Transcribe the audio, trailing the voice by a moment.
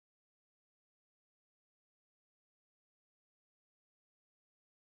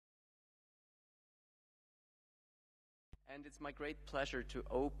And it's my great pleasure to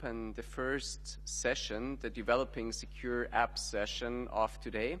open the first session, the Developing Secure Apps session of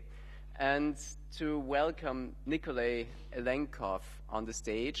today, and to welcome Nikolay Elenkov on the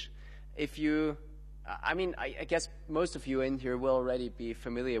stage. I guess most of you in here will already be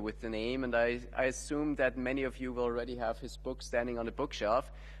familiar with the name, and I assume that many of you will already have his book standing on the bookshelf.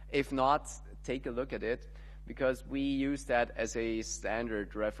 If not, take a look at it, because we use that as a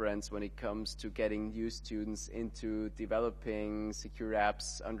standard reference when it comes to getting new students into developing secure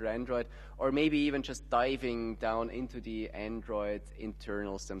apps under Android, or maybe even just diving down into the Android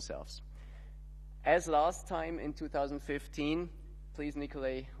internals themselves. As last time in 2015, please,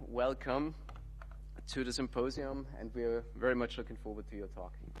 Nikolay, welcome to the symposium, and we're very much looking forward to your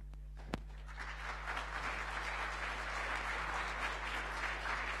talk.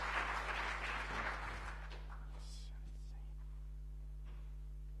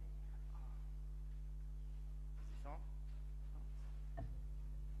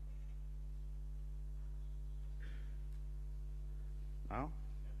 Now?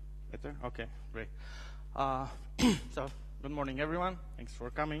 Better? Okay, great. So, good morning, everyone. Thanks for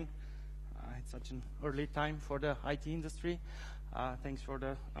coming. It's such an early time for the IT industry. Thanks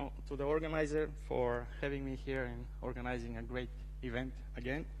to the organizer for having me here and organizing a great event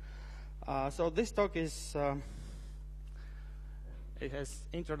again. So this talk is, it has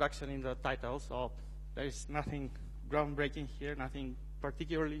introduction in the title, so there is nothing groundbreaking here, nothing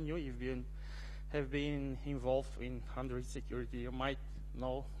particularly new. If you have been involved in Android security, you might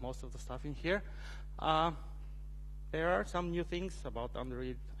know most of the stuff in here. There are some new things about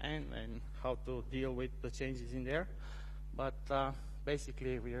Android and how to deal with the changes in there. But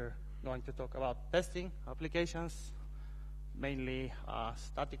basically, we're going to talk about testing applications, mainly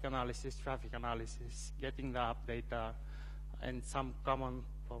static analysis, traffic analysis, getting the app data, and some common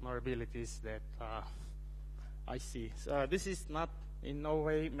vulnerabilities that I see. So this is not in no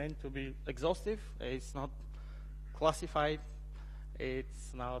way meant to be exhaustive. It's not classified.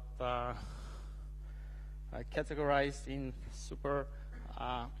 It's not categorized in super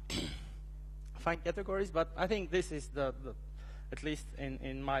fine categories, but I think this is the at least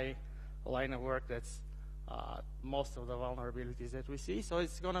in my line of work, that's most of the vulnerabilities that we see. So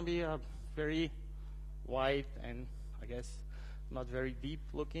it's going to be a very wide and I guess not very deep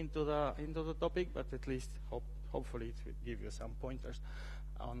look into the topic, but at least hopefully it will give you some pointers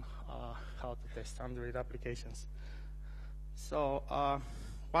on how to test Android applications. So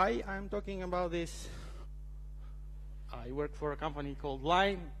why I'm talking about this? I work for a company called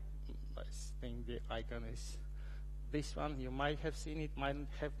Line. I think the icon is this one. You might have seen it, might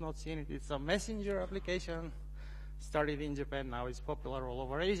have not seen it. It's a messenger application. Started in Japan, now it's popular all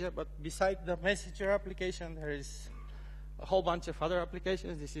over Asia. But beside the messenger application, there is a whole bunch of other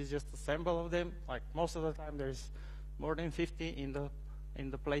applications. This is just a sample of them. Like most of the time, there's more than 50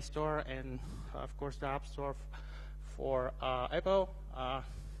 in the Play Store, and of course the App Store for Apple.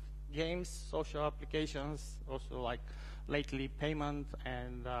 Games, social applications, also like lately payment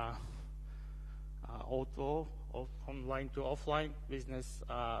and auto, online to offline business,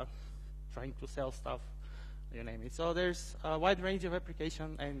 trying to sell stuff, you name it. So there's a wide range of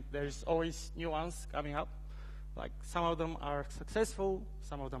applications, and there's always new ones coming up. Like some of them are successful,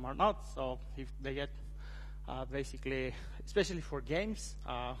 some of them are not. So if they get basically, especially for games,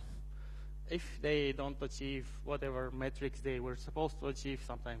 if they don't achieve whatever metrics they were supposed to achieve,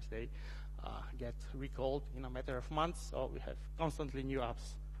 sometimes they get recalled in a matter of months. So we have constantly new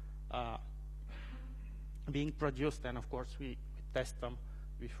apps being produced, and of course we test them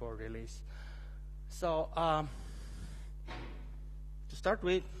before release. So to start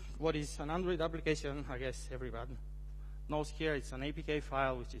with, what is an Android application? I guess everybody knows here it's an APK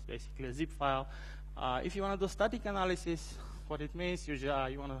file, which is basically a zip file. If you want to do static analysis, what it means,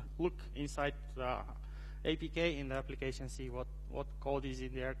 usually you want to look inside the APK in the application, see what code is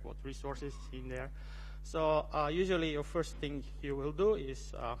in there, what resources is in there. So usually your first thing you will do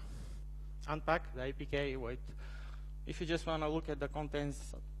is unpack the APK with, if you just want to look at the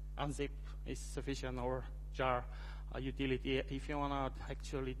contents, unzip is sufficient, or jar utility. If you want to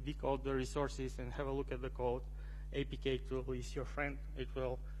actually decode the resources and have a look at the code, APK tool is your friend. It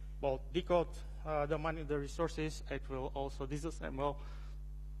will both decode the resources. It will also disassemble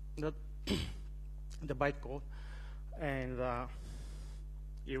the bytecode, and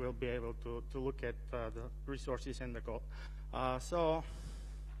you will be able to look at the resources and the code.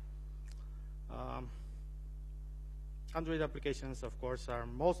 Android applications, of course, are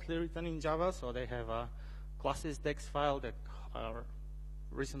mostly written in Java, so they have a classes text file that are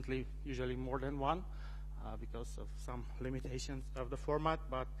recently usually more than one. because of some limitations of the format.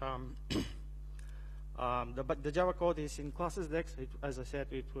 But The Java code is in classes dex. As I said,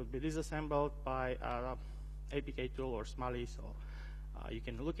 it will be disassembled by APK tool or Smally, so you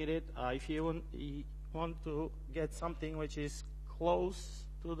can look at it. If you want to get something which is close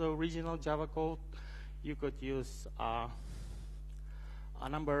to the original Java code, you could use a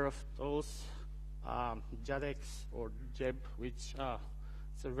number of tools, JADEX or JEB, which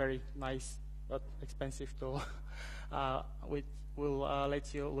is a very nice but expensive tool, which will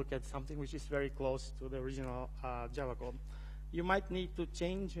let you look at something which is very close to the original Java code. You might need to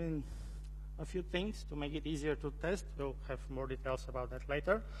change in a few things to make it easier to test. We'll have more details about that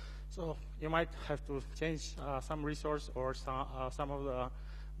later. So you might have to change some resource or some of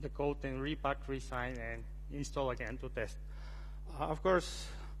the code and repack, resign, and install again to test. Of course,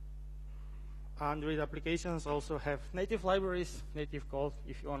 Android applications also have native libraries, native code.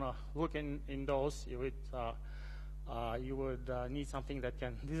 If you want to look in those, you would need something that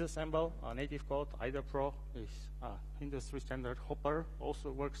can disassemble native code. IDA Pro is industry standard. Hopper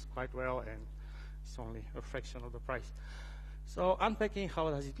also works quite well, and it's only a fraction of the price. So unpacking, how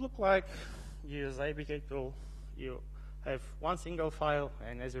does it look like? You use APK tool. You have one single file,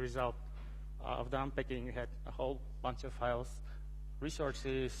 and as a result of the unpacking, you had a whole bunch of files,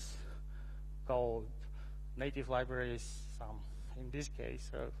 resources, code, native libraries, some, in this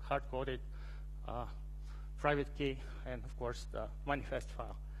case, hard-coded private key, and of course the manifest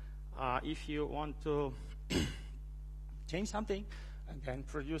file. If you want to change something and then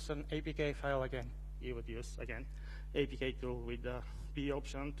produce an APK file again, you would use, again, APK tool with the B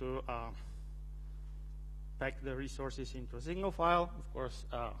option to pack the resources into a single file. Of course,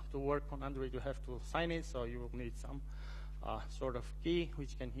 to work on Android, you have to sign it, so you will need some sort of key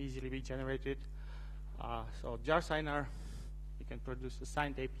which can easily be generated. So jar signer, you can produce a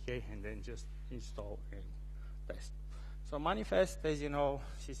signed APK and then just install and test. So manifest, as you know,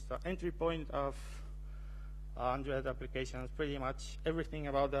 is the entry point of Android applications. Pretty much everything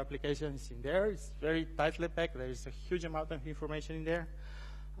about the application is in there. It's very tightly packed. There is a huge amount of information in there.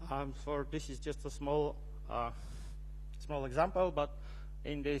 For this is just a small example, but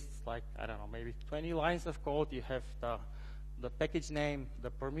in this, like, I don't know, maybe 20 lines of code, you have the package name,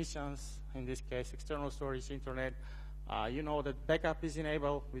 the permissions, in this case, external storage, internet. You know that backup is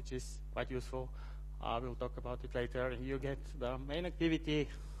enabled, which is quite useful. We'll talk about it later. And you get the main activity,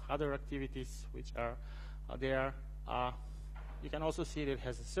 other activities which are there. You can also see that it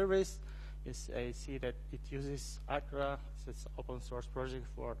has a service. You see that it uses Acra. It's an open source project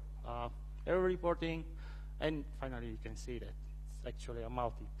for error reporting. And finally, you can see that it's actually a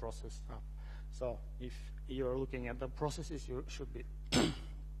multi-process app. So if you're looking at the processes, you should be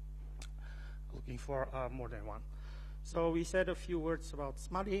looking for more than one. So we said a few words about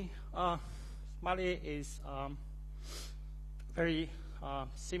Smally. Smally is very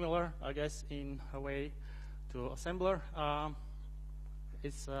similar, I guess, in a way to assembler.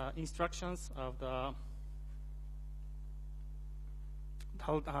 It's instructions of the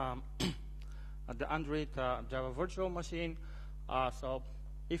Android Java virtual machine. So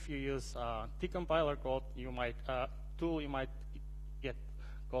if you use T-compiler code, you might get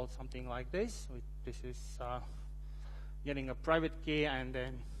called something like this. This is getting a private key and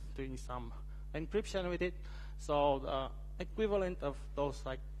then doing some encryption with it. So the equivalent of those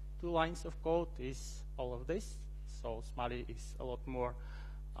like 2 lines of code is all of this. So Smally is a lot more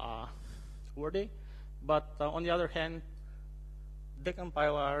wordy. But on the other hand, the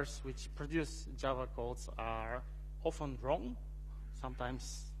compilers which produce Java codes are often wrong,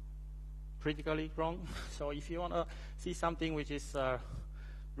 sometimes critically wrong. So if you want to see something which is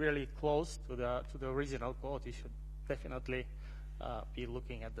really close to the original code, you should definitely be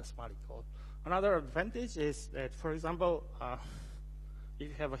looking at the Smally code. Another advantage is that, for example, if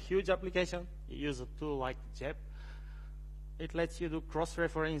you have a huge application, you use a tool like JEB. It lets you do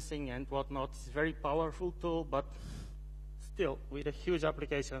cross-referencing and whatnot. It's a very powerful tool, but still, with a huge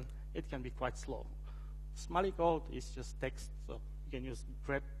application, it can be quite slow. Smally code is just text, so you can use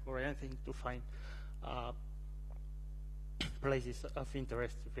grep or anything to find places of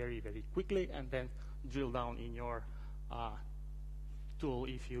interest very, very quickly, and then drill down in your tool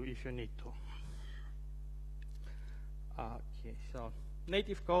if you need to. Okay, so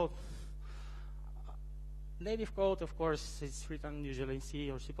native code. Native code, of course, is written usually in C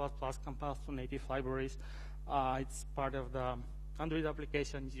or C++, compiles to native libraries. It's part of the Android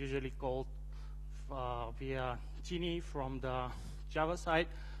application. It's usually called via Genie from the Java side.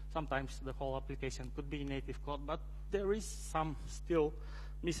 Sometimes the whole application could be native code, but there is some still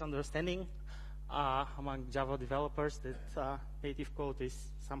misunderstanding among Java developers that native code is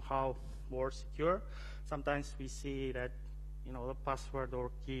somehow more secure. Sometimes we see that the password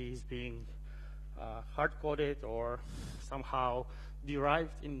or key is being hard-coded or somehow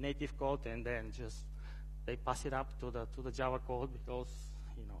derived in native code, and then just they pass it up to the Java code because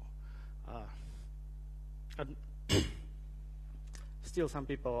still some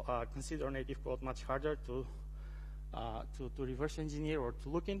people consider native code much harder to reverse engineer or to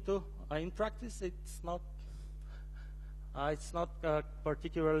look into. In practice, it's not a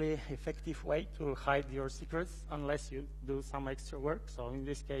particularly effective way to hide your secrets unless you do some extra work. So in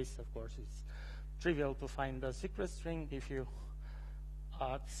this case, of course, it's trivial to find the secret string. If you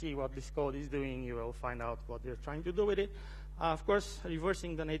see what this code is doing, you will find out what they're trying to do with it. Of course,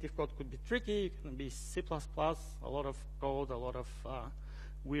 reversing the native code could be tricky. It can be C++, a lot of code, a lot of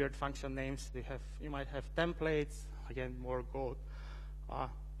weird function names. You might have templates, again, more code.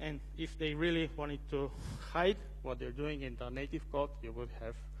 And if they really wanted to hide what they're doing in the native code, you would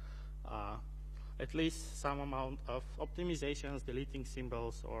have at least some amount of optimizations, deleting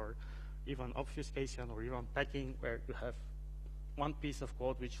symbols, or even obfuscation, or even packing, where you have one piece of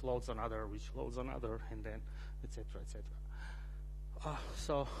code which loads another, and then et cetera, et cetera.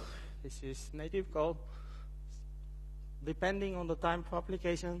 So this is native code. Depending on the type of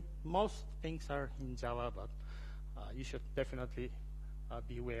application, most things are in Java, but you should definitely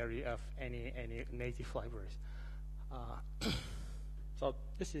be wary of any native libraries. So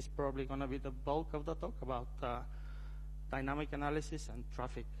this is probably going to be the bulk of the talk about dynamic analysis and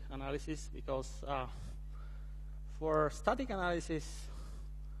traffic analysis, because for static analysis,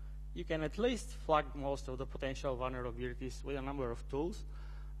 you can at least flag most of the potential vulnerabilities with a number of tools,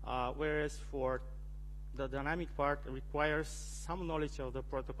 whereas for the dynamic part, it requires some knowledge of the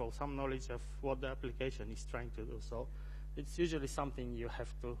protocol, some knowledge of what the application is trying to do. So it's usually something you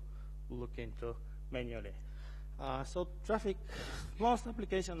have to look into manually. So traffic, most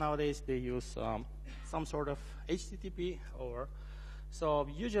applications nowadays, they use some sort of HTTP, so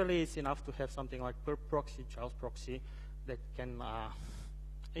usually it's enough to have something like per proxy, Charles proxy, that can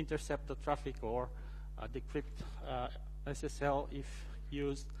intercept the traffic or decrypt SSL if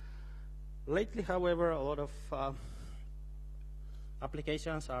used. Lately, however, a lot of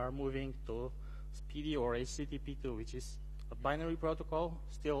applications are moving to SPDY or HTTP2, which is a binary protocol,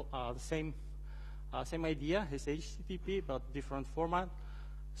 still the same idea as HTTP, but different format.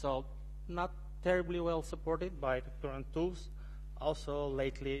 So not terribly well supported by the current tools. Also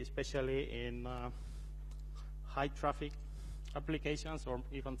lately, especially in high traffic applications or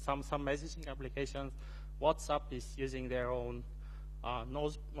even some messaging applications, WhatsApp is using their own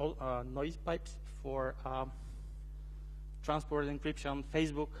noise pipes for transport encryption.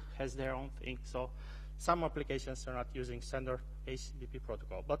 Facebook has their own thing. So some applications are not using standard HTTP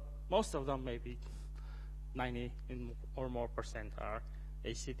protocol, but most of them, maybe 90 or more % are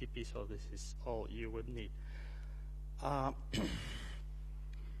HTTP, so this is all you would need.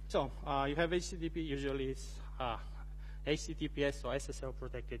 So you have HTTP, usually it's HTTPS, so SSL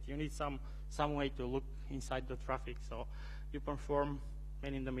protected. You need some way to look inside the traffic, so you perform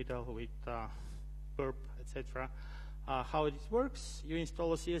man in the middle with perp, etc. How it works, you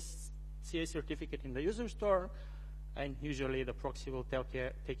install a CA certificate in the user store, and usually the proxy will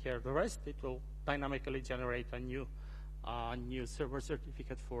take care of the rest. It will dynamically generate a new server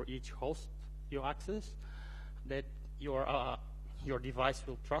certificate for each host you access that your device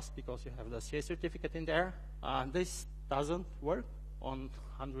will trust, because you have the CA certificate in there. This doesn't work on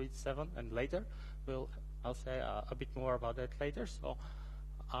Android 7 and later. I'll say a bit more about that later. So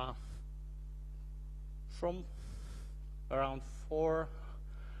from around 4,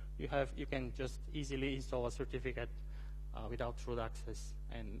 you can just easily install a certificate without root access,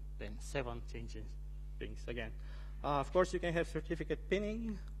 and then 7 changes things again. Of course, you can have certificate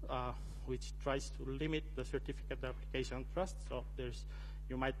pinning, which tries to limit the certificate application trust. So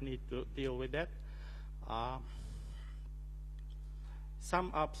you might need to deal with that.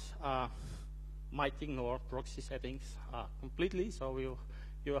 Some apps might ignore proxy settings completely, so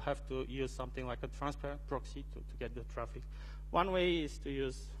you'll have to use something like a transparent proxy to get the traffic. One way is to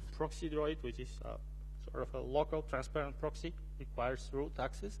use ProxyDroid, which is sort of a local transparent proxy, requires root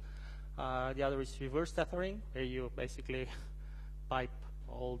access. The other is reverse tethering, where you basically pipe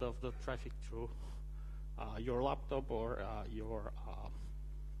all of the traffic through your laptop or your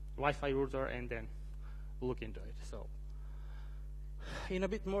Wi-Fi router and then look into it. So in a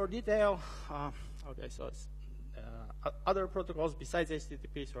bit more detail, okay, so it's, other protocols besides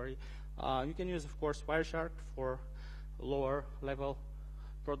HTTP, you can use, of course, Wireshark for lower level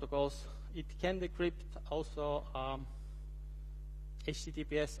protocols. It can decrypt also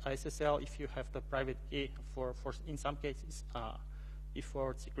HTTPS SSL if you have the private key for in some cases, if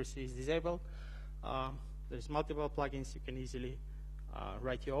forward secrecy is disabled. There's multiple plugins you can easily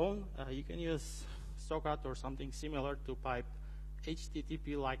write your own. You can use Socket or something similar to pipe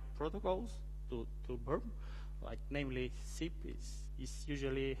HTTP-like protocols to Burp, like namely SIP is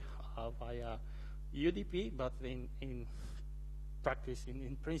usually via UDP, but in practice,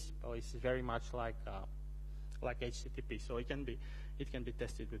 in principle, it's very much like HTTP. So it can be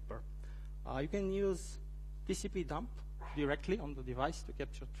tested with Burp. You can use TCP dump directly on the device to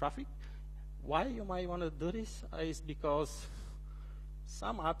capture traffic. Why you might want to do this is because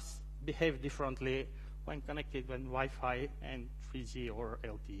some apps behave differently when connected with Wi-Fi and 3G or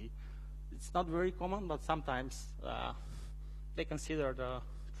LTE. It's not very common, but sometimes they consider the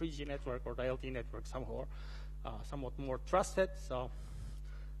 3G network or the LTE network somewhat more trusted, so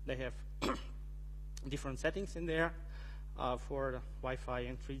they have different settings in there for the Wi-Fi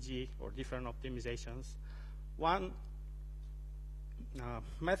and 3G or different optimizations. One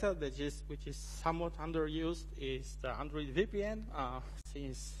method which is somewhat underused is the Android VPN.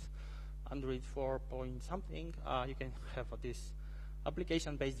 Since Android 4 point something, you can have this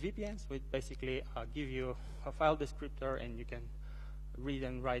application-based VPNs, which basically give you a file descriptor, and you can read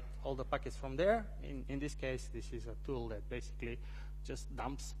and write all the packets from there. In this case, this is a tool that basically just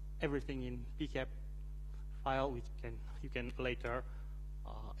dumps everything in PCAP file, which you can later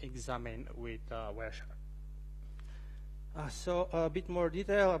examine with Wireshark. So a bit more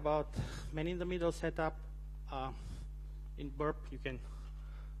detail about man-in-the-middle setup. In Burp, you can,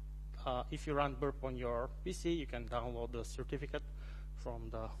 if you run Burp on your PC, you can download the certificate from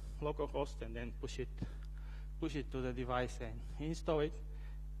the local host and then push it to the device and install it.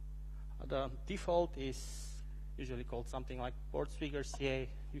 The default is usually called something like port trigger CA.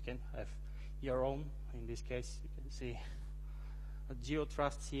 You can have your own. In this case, you can see a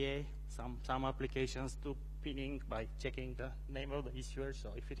GeoTrust CA. Some applications do pinning by checking the name of the issuer. So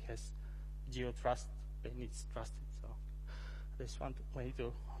if it has GeoTrust, then it's trusted. So there's one way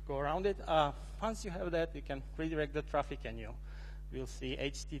to go around it. Once you have that, you can redirect the traffic, and you will see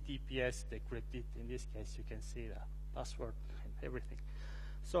HTTPS decrypted. In this case, you can see the password and everything.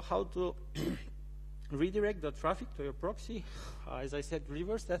 So how to redirect the traffic to your proxy? As I said,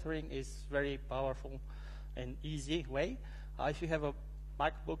 reverse tethering is very powerful and easy way. If you have a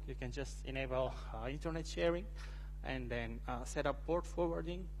MacBook, you can just enable internet sharing and then set up port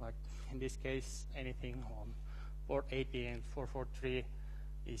forwarding. Like in this case, anything on port 80 and 443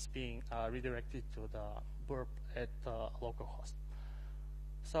 is being redirected to the Burp at localhost.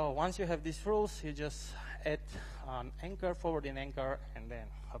 So once you have these rules, you just add an anchor, forwarding anchor, and then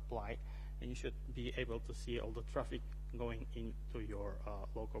apply. And you should be able to see all the traffic going into your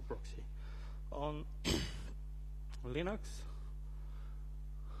local proxy. On Linux,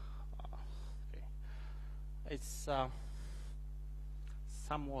 it's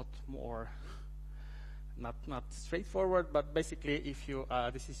somewhat more not straightforward, but basically, if you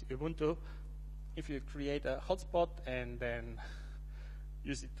this is Ubuntu, if you create a hotspot and then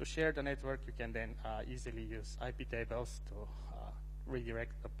use it to share the network, you can then easily use IP tables to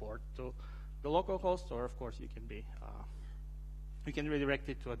redirect the port to the local host, or of course you can redirect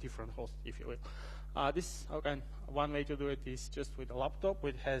it to a different host if you will. One way to do it is just with a laptop,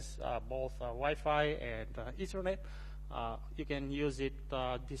 which has both Wi-Fi and Ethernet. You can use it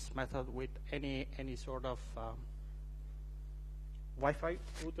this method with any sort of Wi-Fi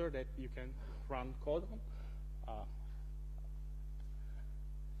router that you can run code on.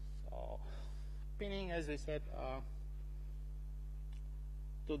 So pinning, as I said,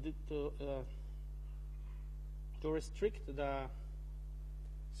 to restrict the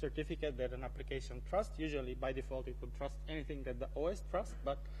certificate that an application trusts. Usually, by default, it will trust anything that the OS trusts,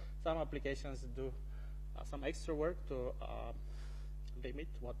 but some applications do some extra work to limit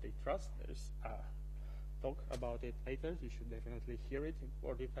what they trust. There's talk about it later. You should definitely hear it in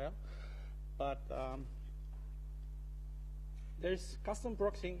more detail. But there's custom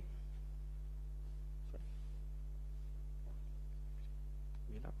proxying.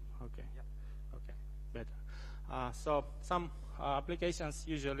 Okay. Yep. Okay. Better. So some applications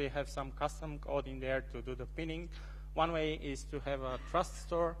usually have some custom code in there to do the pinning. One way is to have a trust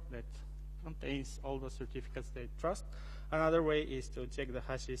store that contains all the certificates they trust. Another way is to check the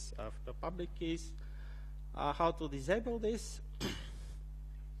hashes of the public keys. How to disable this?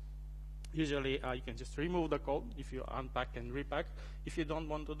 Usually, you can just remove the code if you unpack and repack. If you don't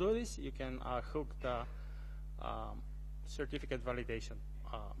want to do this, you can hook the certificate validation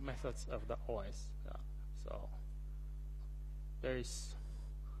methods of the OS. So there is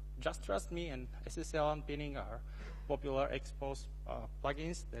Just Trust Me and SSL unpinning are popular Expose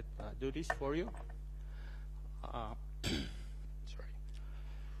plugins that do this for you. Sorry.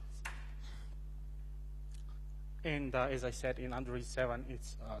 And as I said, in Android 7,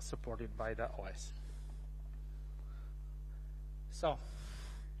 it's supported by the OS. So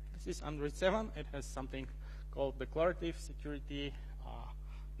this is Android 7. It has something called declarative security,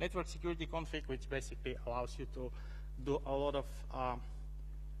 network security config, which basically allows you to do a lot of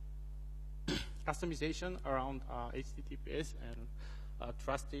customization around HTTPS and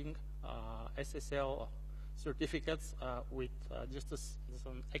trusting SSL certificates with just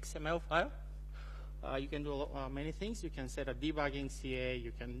an XML file. You can do many things. You can set a debugging CA.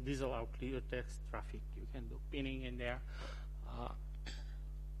 You can disallow clear text traffic. You can do pinning in there.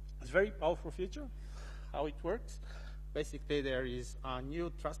 It's a very powerful feature. How it works? Basically, there is a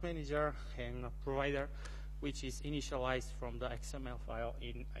new trust manager and a provider, which is initialized from the XML file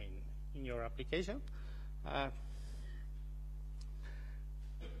in your application.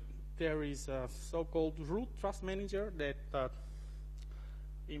 There is a so-called root trust manager that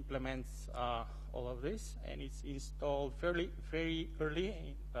implements all of this, and it's installed very early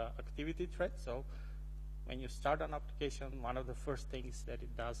in the activity thread. So when you start an application, one of the first things that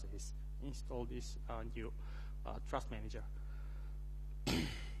it does is install this new trust manager.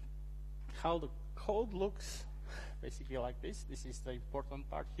 How the code looks, basically like this. This is the important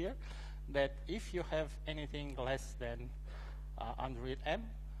part here, that if you have anything less than Android M,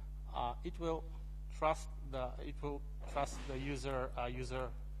 it will trust the user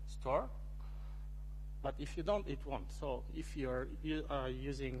store. But if you don't, it won't. So if you're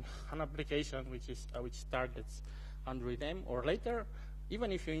using an application which targets Android M or later,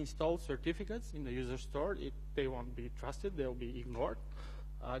 even if you install certificates in the user store, they won't be trusted. They'll be ignored.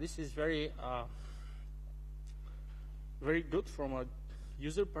 This is very good from a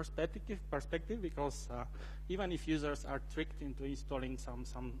user perspective because even if users are tricked into installing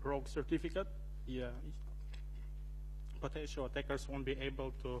some rogue certificate, potential attackers won't be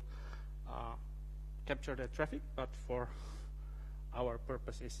able to capture the traffic, but for our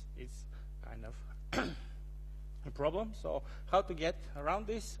purposes, it's kind of a problem. So how to get around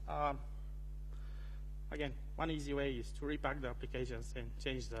this? Again, one easy way is to repack the applications and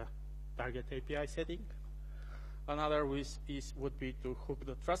change the target API setting. Another would be to hook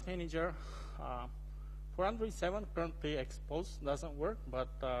the trust manager. For Android 7, currently Expose doesn't work, but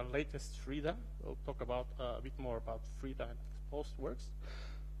latest Frida, we'll talk about a bit more about Frida and Expose works.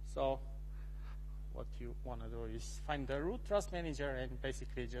 So what you want to do is find the root trust manager and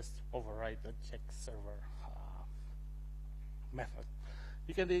basically just override the check server method.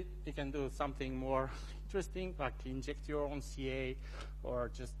 You can do something more interesting, like inject your own CA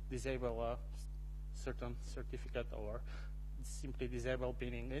or just disable a certain certificate or simply disable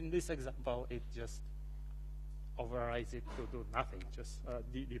pinning. In this example, it just overrides it to do nothing, just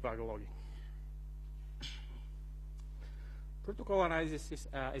debug logging. Protocol analysis,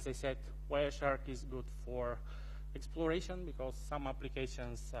 as I said, Wireshark is good for exploration because some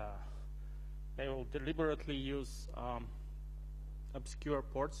applications, they will deliberately use obscure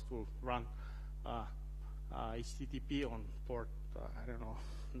ports to run HTTP on port, I don't know,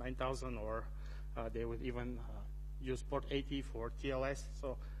 9000, or they would even use port 80 for TLS.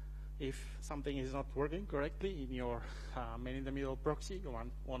 So if something is not working correctly in your man-in-the-middle proxy, you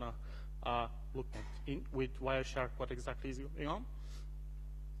want to look at with Wireshark what exactly is going on.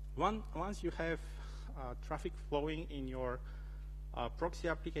 Once you have traffic flowing in your proxy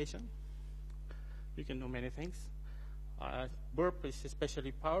application, you can do many things. Burp is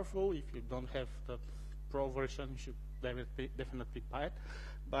especially powerful. If you don't have the Pro version, you should definitely buy it.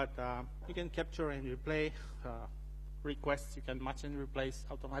 But you can capture and replay requests. You can match and replace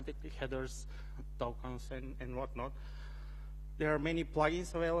automatically headers, tokens, and whatnot. There are many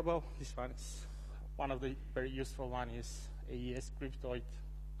plugins available. This one is one of the very useful one is AES Crypto. It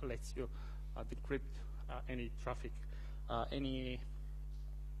lets you decrypt any traffic, any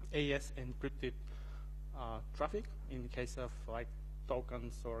AES encrypted traffic in case of like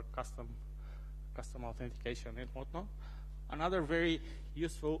tokens or custom authentication and whatnot. Another very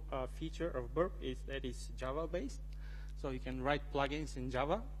useful feature of Burp is that it's Java based, so you can write plugins in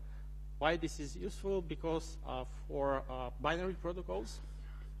Java. Why this is useful? Because for binary protocols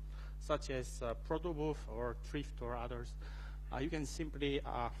such as protobuf or Thrift or others, you can simply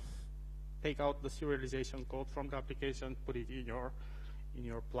take out the serialization code from the application, put it in your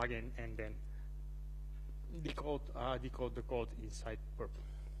plugin, and then decode the code inside Burp.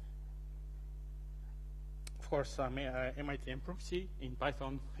 Of course, MITM proxy in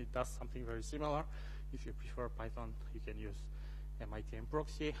Python, it does something very similar. If you prefer Python, you can use MITM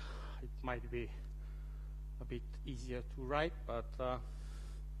proxy. It might be a bit easier to write, but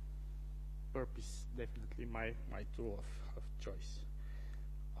Burp is definitely my tool of choice.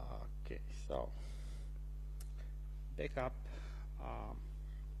 Okay, so backup.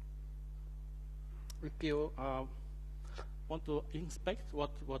 If you want to inspect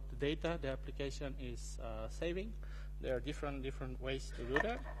what data the application is saving, there are different ways to do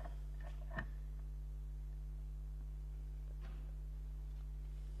that.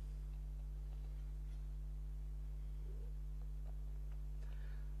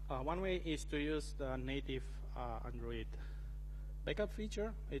 One way is to use the native Android backup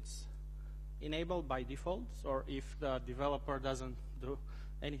feature. It's enabled by default, or if the developer doesn't do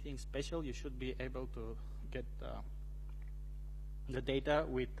anything special, you should be able to get the data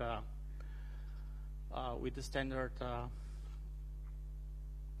with the standard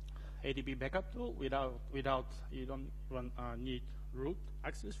ADB backup tool. Without you don't even need root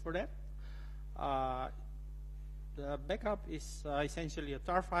access for that. The backup is essentially a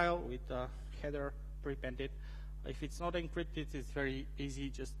tar file with a header prepended. If it's not encrypted, it's very easy.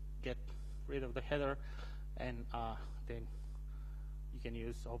 Just get rid of the header, and then you can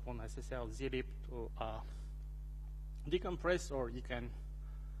use OpenSSL zlib to decompress, or you can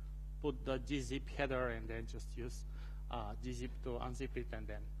put the gzip header and then just use gzip to unzip it, and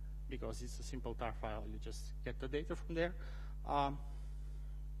then because it's a simple tar file, you just get the data from there.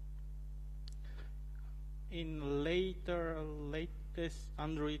 In latest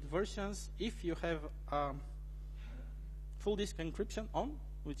Android versions, if you have full disk encryption on,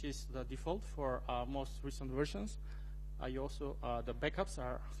 which is the default for most recent versions, you also the backups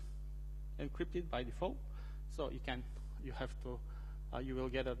are encrypted by default. So you will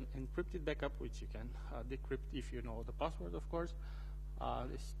get an encrypted backup, which you can decrypt if you know the password, of course.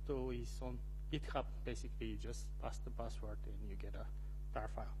 This tool is on GitHub. Basically, you just pass the password and you get a tar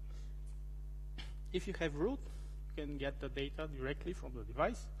file. If you have root, you can get the data directly from the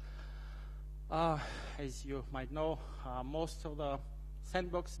device. As you might know, most of the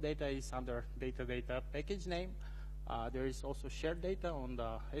sandbox data is under data package name. There is also shared data on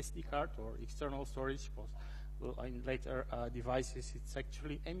the SD card or external storage. In later devices, it's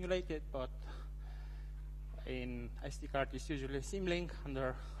actually emulated, but in SD card, it's usually a symlink.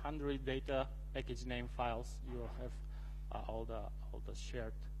 Under Android data package name files, you will have all the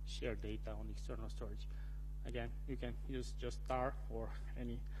shared data on external storage. Again, you can use just tar or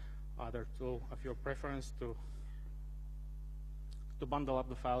any other tool of your preference to bundle up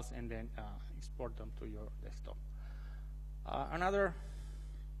the files and then export them to your desktop. Another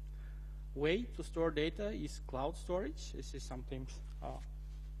way to store data is cloud storage. This is sometimes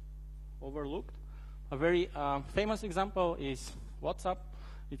overlooked. A very famous example is WhatsApp.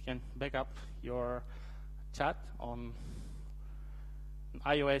 It can back up your chat. On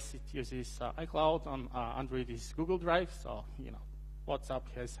iOS, it uses iCloud. On Android, is Google Drive. So, WhatsApp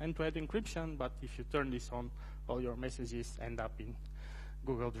has end-to-end encryption, but if you turn this on, all your messages end up in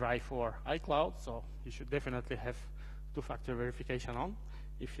Google Drive or iCloud. So you should definitely have two-factor verification on.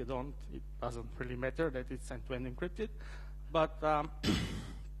 If you don't, it doesn't really matter that it's end-to-end encrypted. But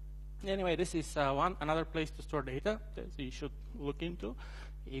anyway, this is another place to store data that you should look into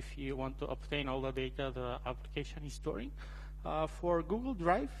if you want to obtain all the data the application is storing. For Google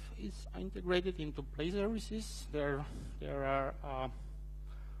Drive, it's integrated into Play services. There are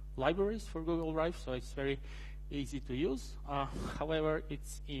libraries for Google Drive, so it's very easy to use. However,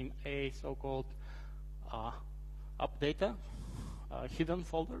 it's in a so-called app data hidden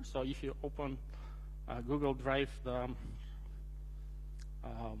folder. So if you open Google Drive,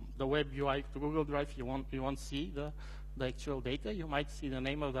 the web UI to Google Drive, you won't see the actual data. You might see the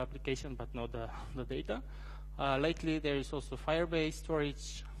name of the application, but not the data. Lately, there is also Firebase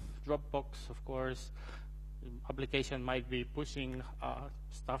storage, Dropbox, of course. Application might be pushing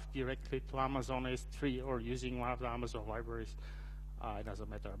stuff directly to Amazon S3 or using one of the Amazon libraries. It doesn't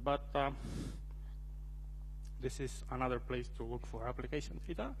matter. But this is another place to look for application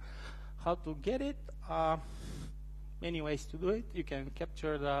data. How to get it? Many ways to do it. You can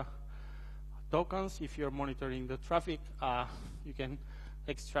capture the tokens. If you're monitoring the traffic, you can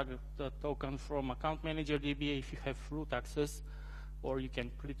extract the token from Account Manager DB if you have root access, or you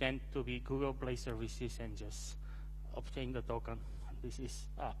can pretend to be Google Play services and just obtain the token. This is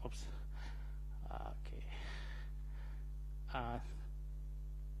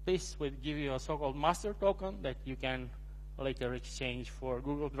this will give you a so-called master token that you can later exchange for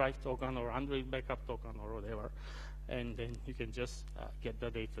Google Drive token or Android backup token or whatever, and then you can just get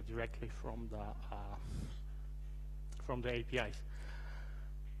the data directly from the APIs.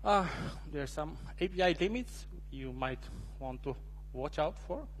 There are some API limits you might want to watch out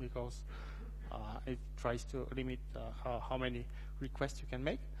for, because it tries to limit how many requests you can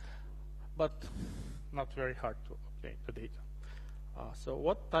make, but not very hard to obtain the data. So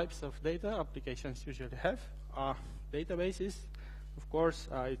what types of data applications usually have? Databases, of course,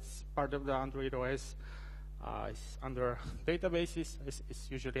 it's part of the Android OS. It's under databases. It's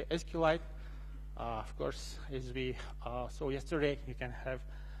usually SQLite. Of course, as we saw yesterday, you can have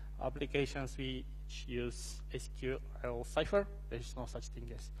applications which use SQL Cipher. There's no such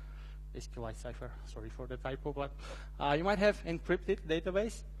thing as SQLite Cipher. Sorry for the typo, but you might have encrypted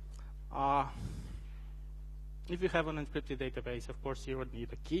database. If you have an encrypted database, of course, you would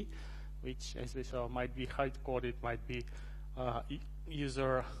need a key, which, as we saw, might be hard-coded, might be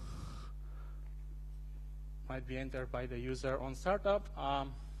entered by the user on startup.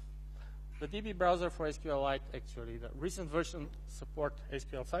 The DB browser for SQLite, actually, the recent version support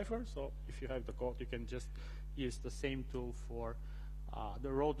SQL Cipher. So if you have the code, you can just use the same tool for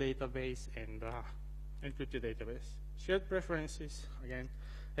the raw database and encrypted database. Shared preferences, again,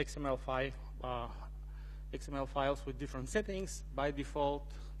 XML files with different settings. By default,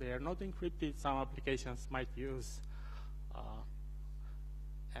 they are not encrypted. Some applications might use.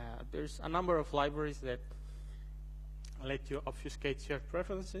 There's a number of libraries that let you obfuscate shared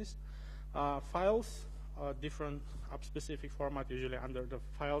preferences. Files, different app-specific format, usually under the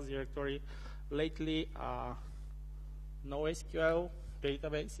files directory. Lately, NoSQL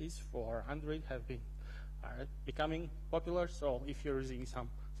databases for Android have been becoming popular. So if you're using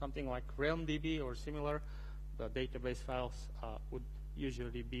something like RealmDB or similar, the database files would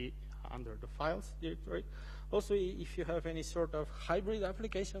usually be under the files directory. Also, if you have any sort of hybrid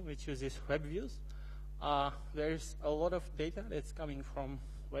application which uses web views, there's a lot of data that's coming from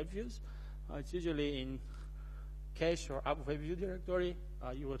web views. It's usually in cache or app web view directory.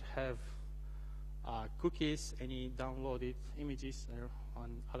 You would have cookies, any downloaded images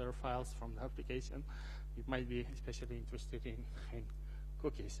on other files from the application. You might be especially interested in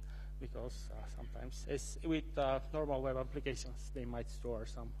cookies because sometimes, as with normal web applications, they might store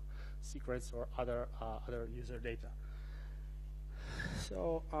some secrets or other user data.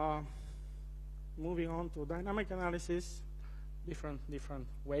 So moving on to dynamic analysis, different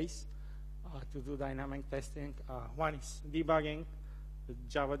ways to do dynamic testing. One is debugging. The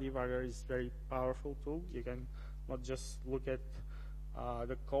Java debugger is a very powerful tool. You can not just look at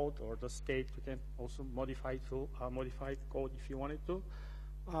the code or the state. You can also modify code if you wanted to.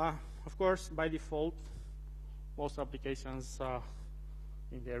 Of course, by default, most applications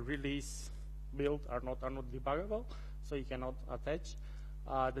in their release build are not debuggable, so you cannot attach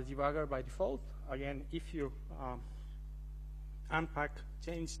the debugger by default. Again, if you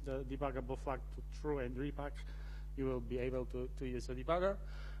change the debuggable flag to true and repack, you will be able to use a debugger.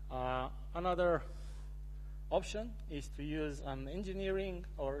 Another option is to use an engineering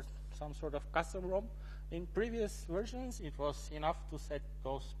or some sort of custom ROM. In previous versions, it was enough to set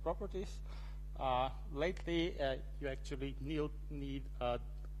those properties. Lately, you actually need a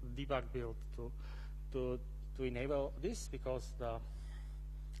debug build to enable this, because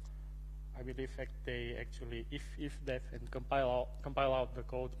I believe they actually if def and compile out the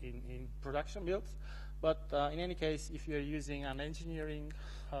code in production builds. But in any case, if you're using an engineering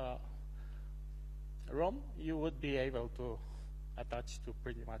ROM, you would be able to attach to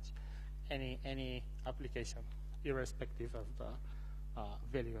pretty much any application, irrespective of the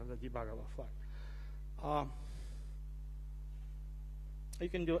value of the debuggable flag. You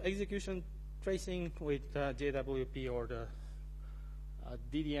can do execution tracing with JWP or the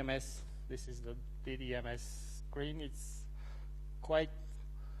DDMS. This is the DDMS screen. It's quite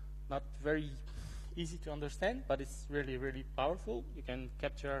not very easy to understand, but it's really, really powerful. You can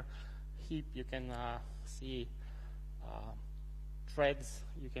capture heap. You can see threads.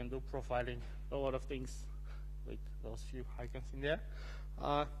 You can do profiling, a lot of things with those few icons in there.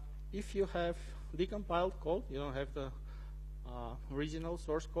 If you have decompiled code, you don't have the original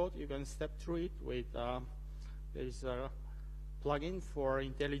source code, you can step through it with, there's a plugin for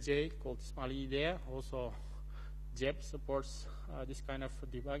IntelliJ called Smali IDEA. Also, JEP supports this kind of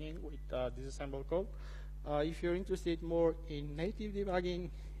debugging with disassembled code. If you're interested more in native debugging,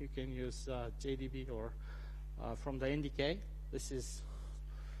 you can use JDB or from the NDK.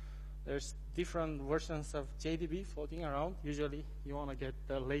 There's different versions of JDB floating around. Usually, you want to get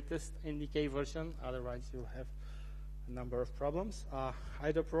the latest NDK version, otherwise you'll have a number of problems.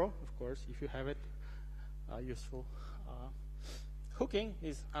 IDOPRO, of course, if you have it, useful. Hooking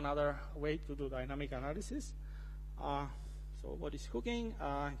is another way to do dynamic analysis. So what is hooking?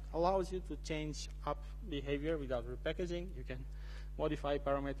 It allows you to change app behavior without repackaging. You can modify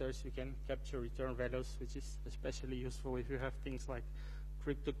parameters. You can capture return values, which is especially useful if you have things like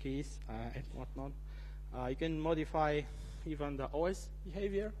crypto keys and whatnot. You can modify even the OS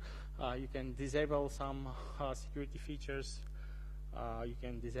behavior. You can disable some security features You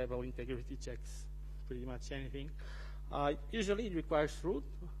can disable integrity checks, pretty much anything. Usually it requires root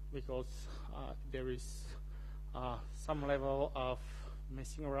because there is some level of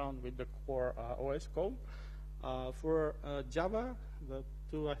messing around with the core OS code. For Java, the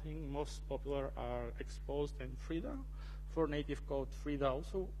two I think most popular are Exposed and Frida. For native code, Frida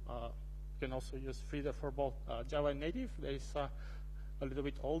also. You can also use Frida for both Java and native. There is a little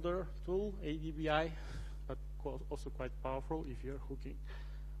bit older tool, ADBI, but also quite powerful if you're hooking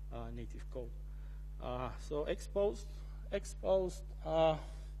native code. So Exposed, as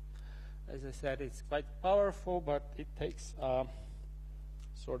I said, it's quite powerful, but it takes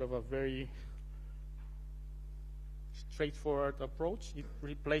sort of a very straightforward approach. It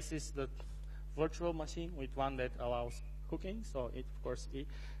replaces the virtual machine with one that allows hooking. So it, of course, it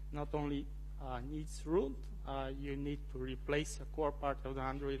not only needs root, you need to replace a core part of the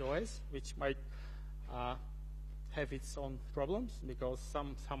Android OS, which might have its own problems because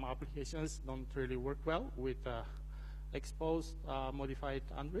some applications don't really work well with Exposed modified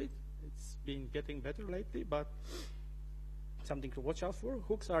Android. It's been getting better lately, but something to watch out for.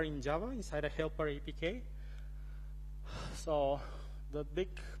 Hooks are in Java inside a helper APK. So the big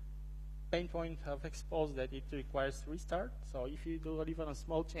pain point of Exposed that it requires restart. So if you do even a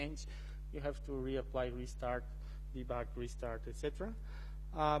small change, you have to reapply, restart, debug, restart, etc.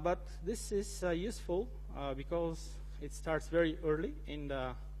 But this is useful because it starts very early in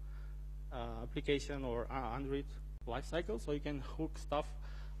the application or Android lifecycle. So you can hook stuff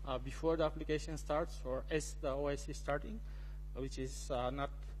before the application starts or as the OS is starting, which is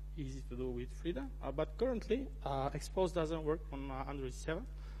not easy to do with Frida. But currently, Exposed doesn't work on Android 7.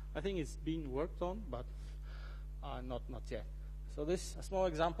 I think it's being worked on, but not yet. So this is a small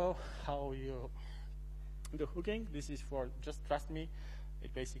example how you do hooking. This is for just trust me.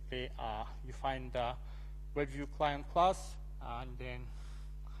 It basically, you find the WebView client class, and then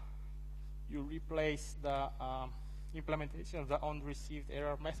you replace the implementation of the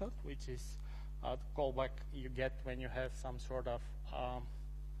onReceivedError method, which is the callback you get when you have some sort of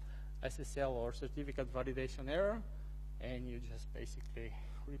SSL or certificate validation error, and you just basically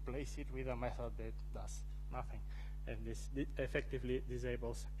replace it with a method that does nothing. And this effectively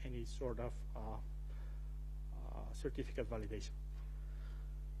disables any sort of certificate validation.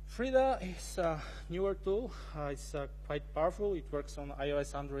 Frida is a newer tool. It's quite powerful. It works on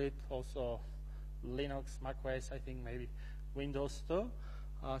iOS, Android, also Linux, macOS, I think maybe Windows too.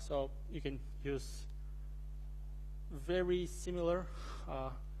 So you can use very similar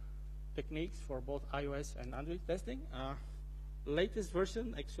techniques for both iOS and Android testing. Latest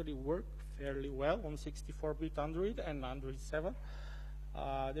version actually work fairly well on 64-bit Android and Android 7.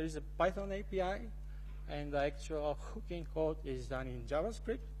 There is a Python API, and the actual hooking code is done in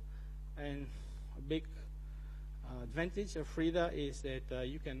JavaScript. And a big advantage of Frida is that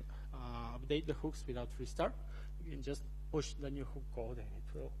you can update the hooks without restart. You can just push the new hook code and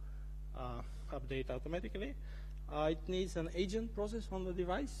it will update automatically. It needs an agent process on the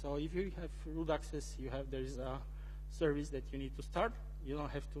device. So if you have root access, there is a service that you need to start. You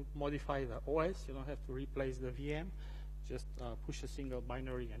don't have to modify the OS. You don't have to replace the VM. Just push a single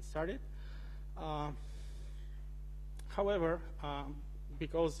binary and start it. However,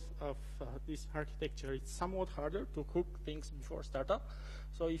 because of this architecture, it's somewhat harder to hook things before startup.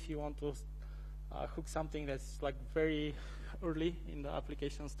 So if you want to hook something that's like very early in the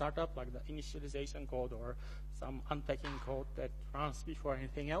application startup, like the initialization code or some unpacking code that runs before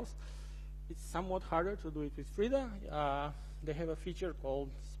anything else, it's somewhat harder to do it with Frida. They have a feature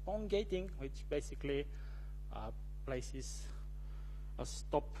called spawn gating, which basically places a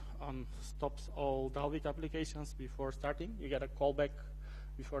stops all Dalvik applications before starting. You get a callback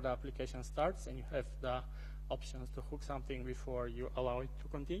before the application starts, and you have the options to hook something before you allow it to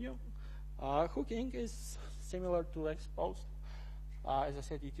continue. Hooking is similar to Exposed. As I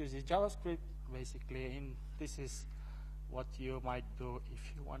said, it uses JavaScript, basically, and this is what you might do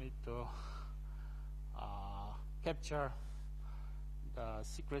if you wanted to capture the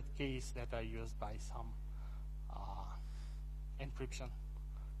secret keys that are used by some encryption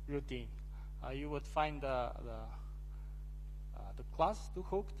routine. You would find the class to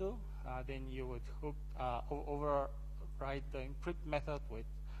hook to, then you would hook override the encrypt method with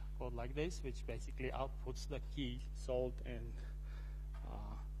code like this, which basically outputs the key sold and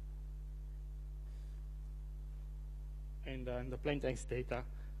the plaintext data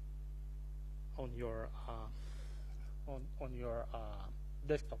on your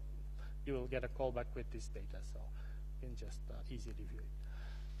desktop. You will get a callback with this data, so you can just easily view it.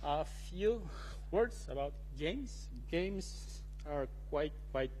 A few words about games. Games are quite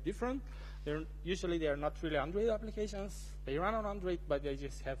different. Usually they are not really Android applications. They run on Android, but they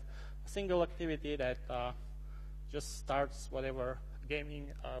just have a single activity that just starts whatever gaming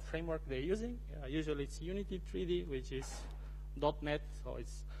framework they're using. Usually it's Unity 3D, which is .NET, so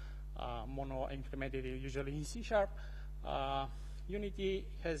it's mono implemented usually in C#. Unity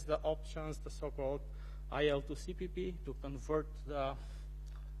has the options, the so-called IL to CPP, to convert the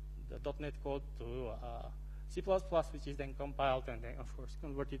 .NET code to C++, which is then compiled and then, of course,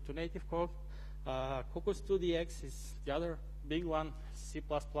 converted to native code. Cocos 2DX is the other big one, C++,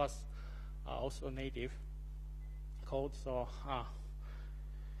 also native code. So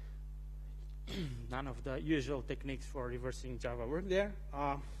none of the usual techniques for reversing Java work there.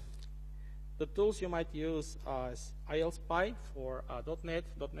 The tools you might use is ILSpy for .NET,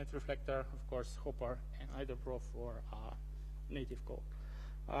 .NET Reflector, of course, Hopper, and IDLEPRO for native code.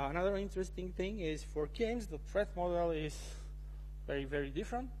 Another interesting thing is for games, the threat model is very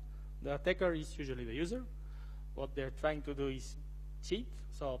different. The attacker is usually the user. What they're trying to do is cheat.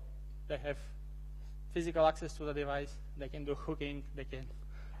 So they have physical access to the device. They can do hooking. They can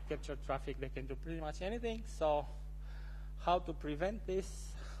capture traffic. They can do pretty much anything. So how to prevent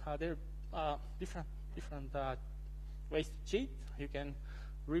this? There are different ways to cheat. You can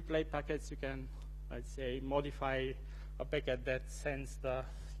replay packets. You can, let's say, modify a packet that sends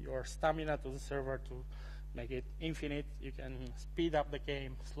your stamina to the server to make it infinite. You can speed up the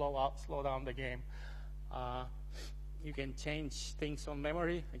game, slow down the game. You can change things on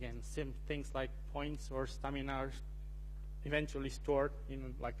memory. Again, things like points or stamina are eventually stored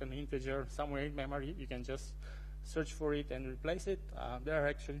in like an integer somewhere in memory. You can just search for it and replace it. There are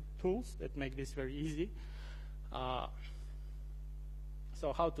actually tools that make this very easy. So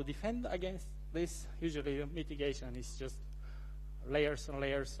how to defend against this? Usually the mitigation is just layers and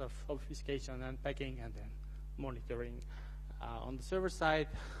layers of obfuscation and packing and then monitoring on the server side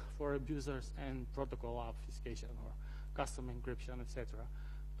for abusers and protocol obfuscation or custom encryption, etc.,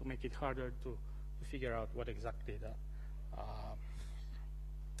 to make it harder to figure out what exactly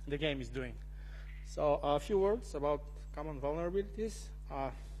the game is doing. So a few words about common vulnerabilities.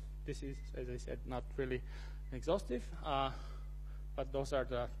 This is, as I said, not really exhaustive, but those are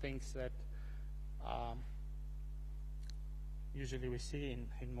the things that usually we see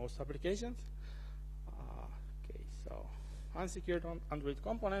in most applications. Okay, so unsecured Android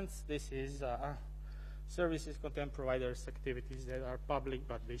components. This is services content providers activities that are public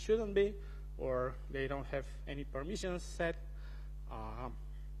but they shouldn't be, or they don't have any permissions set.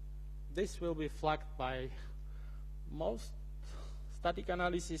 This will be flagged by most static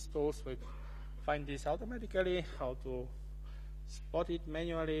analysis tools which find this automatically. How to spot it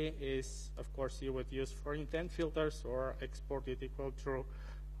manually is, of course, you would use for intent filters or export it equal true.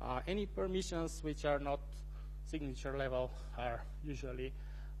 Any permissions which are not signature level are usually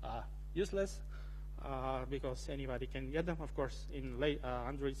useless because anybody can get them. Of course, in late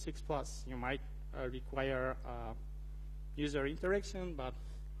Android 6 Plus, you might require user interaction, but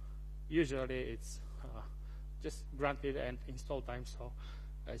usually it's just granted and install time, so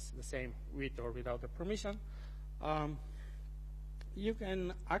it's the same with or without the permission. You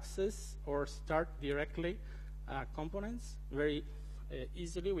can access or start directly components very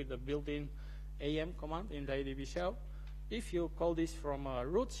easily with the built-in AM command in the ADB shell. If you call this from a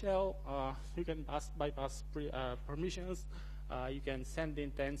root shell, you can bypass permissions. You can send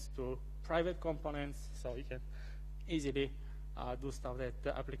intents to private components, so you can easily do stuff that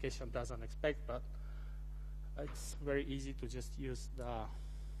the application doesn't expect, but it's very easy to just use the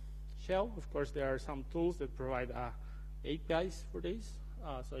shell. Of course, there are some tools that provide APIs for this,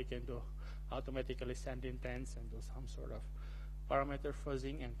 so you can do automatically send intents and do some sort of parameter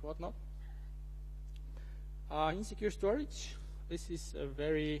fuzzing and whatnot. Insecure storage. This is a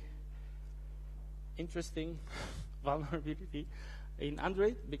very interesting vulnerability in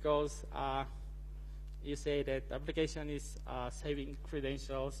Android because you say that the application is saving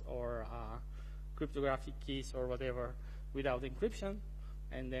credentials or cryptographic keys or whatever without encryption,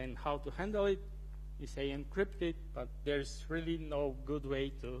 and then how to handle it. You say encrypt it, but there's really no good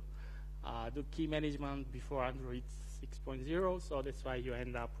way to do key management before Android 6.0, so that's why you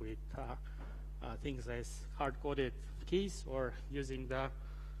end up with things as hard-coded keys or using the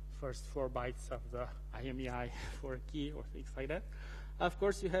first 4 bytes of the IMEI for a key or things like that. Of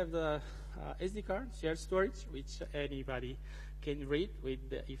course, you have the SD card, shared storage, which anybody can read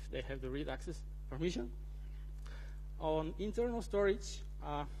if they have the read access permission. On internal storage,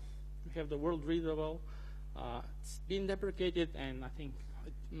 we have the world readable. It's been deprecated, and I think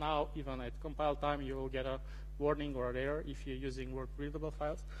now even at compile time you will get a warning or an error if you're using world readable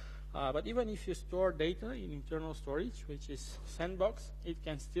files. But even if you store data in internal storage, which is sandbox, it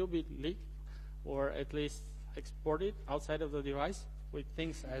can still be leaked or at least exported outside of the device with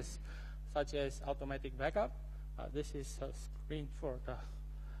things such as automatic backup. This is a screen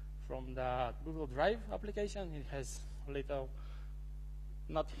from the Google Drive application. It has a little,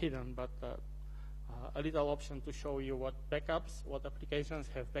 not hidden, but a little option to show you what applications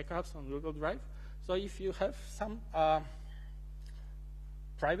have backups on Google Drive. So if you have some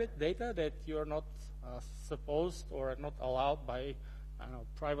private data that you're not supposed or not allowed by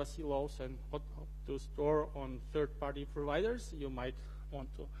privacy laws and what to store on third-party providers, you might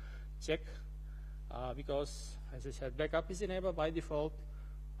want to check because, as I said, backup is enabled by default.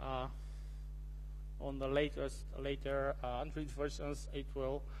 On the later Android versions, it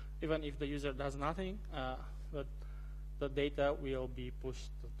will, even if the user does nothing, the data will be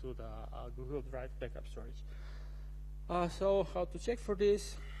pushed to the Google Drive backup storage. So how to check for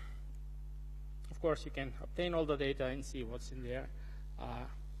this? Of course, you can obtain all the data and see what's in there.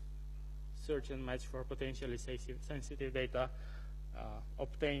 Search and match for potentially sensitive data.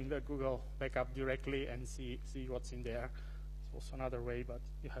 Obtain the Google backup directly and see what's in there. It's also another way, but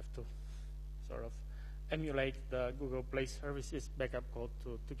you have to sort of emulate the Google Play Services backup code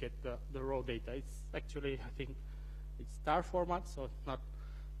to get the raw data. It's actually, I think, it's star format, so it's not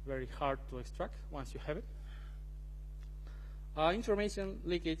very hard to extract once you have it. Information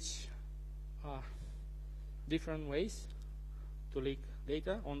leakage, different ways to leak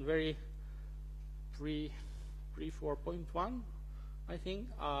data on very pre 4.1. I think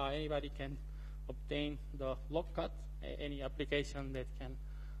anybody can obtain the logcut, any application that can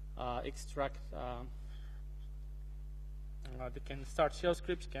extract, they can start shell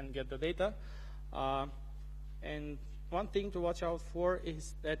scripts, can get the data. And one thing to watch out for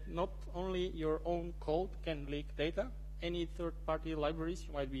is that not only your own code can leak data, any third-party libraries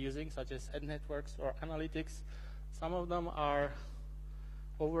you might be using, such as ad networks or analytics, some of them are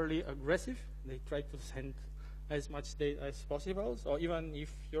overly aggressive. They try to send as much data as possible. So even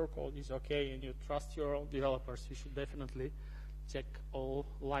if your code is okay and you trust your own developers, you should definitely check all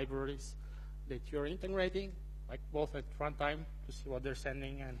libraries that you're integrating, like both at runtime to see what they're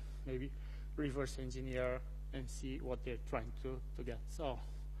sending and maybe reverse engineer and see what they're trying to get. So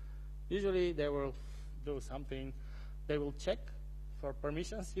usually they will do something. They will check for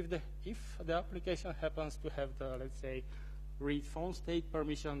permissions. If the application happens to have the, let's say, read phone state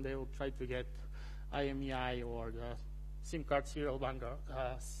permission, they will try to get IMEI or the SIM card serial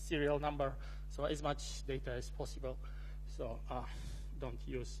number, so as much data as possible. So don't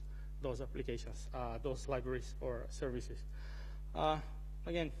use those applications, those libraries or services.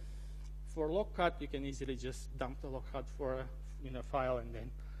 Again, for logcut, you can easily just dump the logcut in a file and then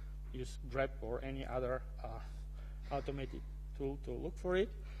use grep or any other automated tool to look for it.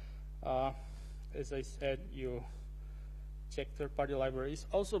 As I said, you check third-party libraries.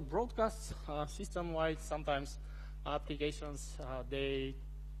 Also, broadcasts system-wide. Sometimes applications, they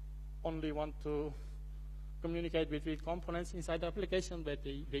only want to communicate between components inside the application, but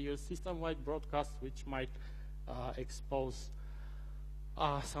they use system-wide broadcasts, which might expose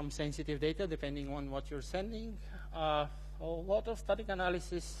some sensitive data depending on what you're sending. A lot of static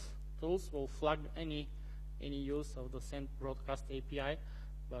analysis tools will flag any use of the send broadcast API,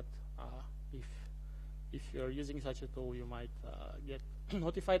 but if you're using such a tool, you might get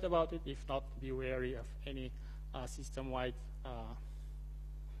notified about it. If not, be wary of any system-wide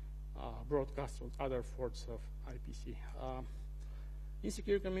broadcast or other forms of IPC.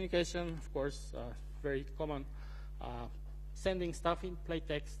 Insecure communication, of course, very common. Sending stuff in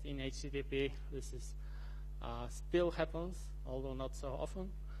plaintext in HTTP, this is still happens, although not so often.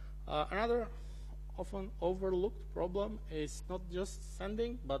 Another often overlooked problem is not just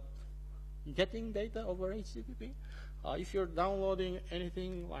sending, but getting data over HTTP. If you're downloading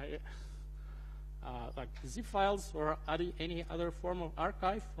anything like zip files or any other form of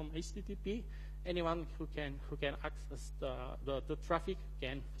archive from HTTP, anyone who can access the traffic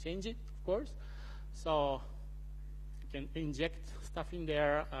can change it, of course. So you can inject stuff in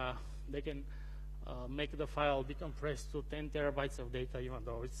there. They can make the file decompressed to 10 terabytes of data, even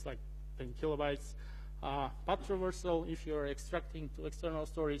though it's like 10 kilobytes. Path traversal, if you're extracting to external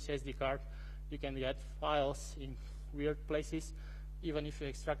storage SD card, you can get files in weird places. Even if you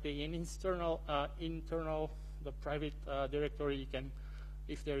extract it in internal, the private directory, you can,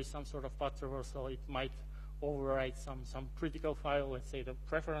 if there is some sort of path traversal, it might overwrite some critical file, let's say the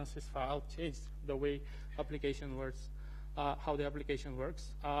preferences file, change the way application works, how the application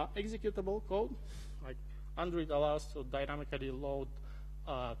works. Executable code, like Android allows to dynamically load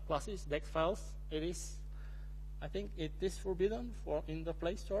classes, DEX files. It is I think it is forbidden in the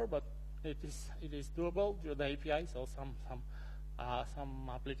Play Store, but it is doable through the API. So some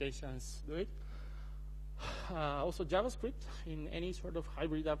applications do it. Also Javascript in any sort of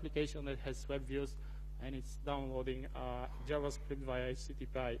hybrid application that has web views and it's downloading JavaScript via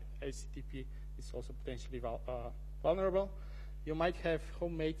HTTP is also potentially vulnerable. You might have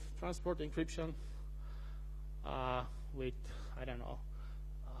homemade transport encryption with, I don't know,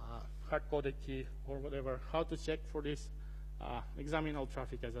 hard-coded key or whatever. How to check for this? Examine all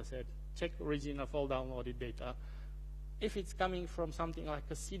traffic, as I said. Check origin of all downloaded data. If it's coming from something like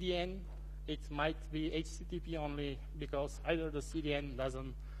a CDN, it might be HTTP only because either the CDN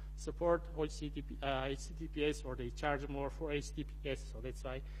doesn't support HTTPS or they charge more for HTTPS, so that's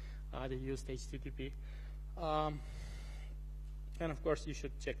why they used HTTP. And of course, you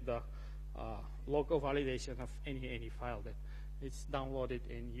should check the local validation of any file that it's downloaded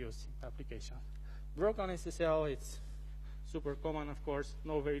and used in the application. Broken SSL, it's super common, of course.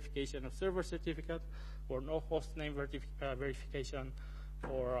 No verification of server certificate or no host name verification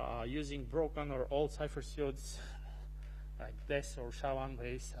for using broken or old cipher suits like DES or SHA-1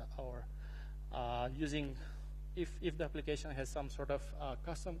 base or using, if the application has some sort of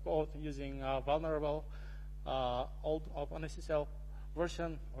custom code using vulnerable old OpenSSL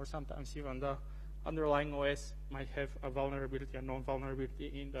version, or sometimes even the underlying OS might have a vulnerability, a known vulnerability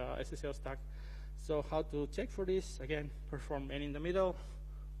in the SSL stack. So how to check for this? Again, perform man in the middle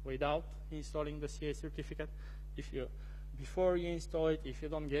without installing the CA certificate. Before you install it, if you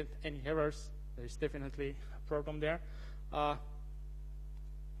don't get any errors, there's definitely a problem there.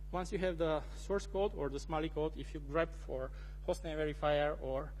 Once you have the source code or the Smalley code, if you grep for hostname verifier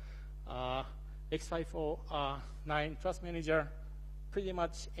or X509 Trust Manager, pretty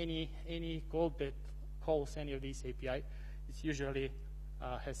much any code that calls any of these API, it usually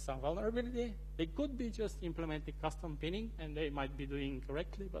has some vulnerability. They could be just implementing custom pinning, and they might be doing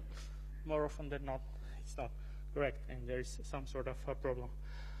correctly, but more often than not, it's not correct, and there's some sort of a problem.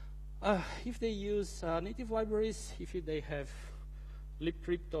 If they use native libraries, if they have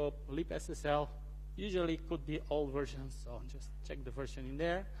libcrypto, libSSL, usually could be old versions, so just check the version in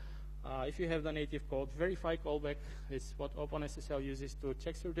there. If you have the native code, verify callback is what OpenSSL uses to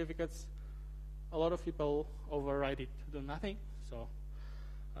check certificates. A lot of people override it to do nothing, so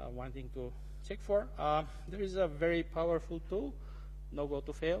one thing to check for. There is a very powerful tool,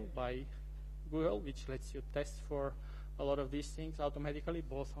 No-Go-To-Fail by Google, which lets you test for a lot of these things automatically,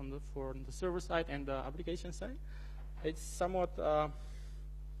 both on the server side and the application side. It's somewhat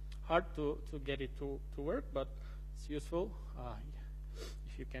hard to get it to work, but it's useful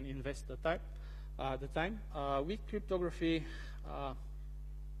if you can invest the time. Weak cryptography,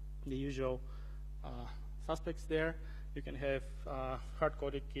 the usual suspects there. You can have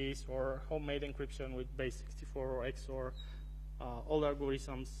hard-coded keys or homemade encryption with base64 or XOR, all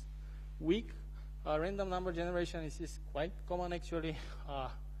algorithms. Weak random number generation is quite common, actually,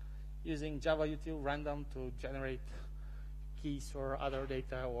 using Java util random to generate keys or other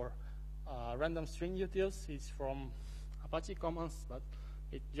data, or random string utils is from Apache Commons, but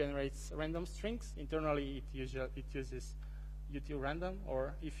it generates random strings. Internally, it uses util random,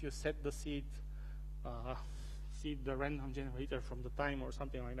 or if you set the seed the random generator from the time or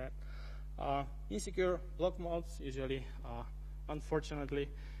something like that. Insecure block modes, usually, unfortunately,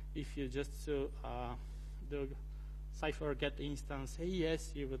 if you just the cipher get instance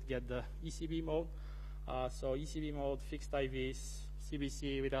AES, you would get the ECB mode. So ECB mode, fixed IVs,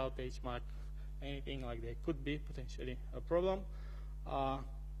 CBC without HMAC, anything like that could be potentially a problem.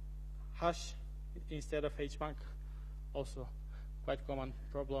 Hash instead of HMAC, also quite common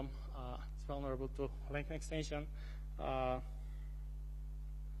problem. It's vulnerable to length extension.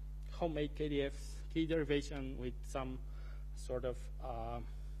 Homemade KDFs, key derivation with some sort of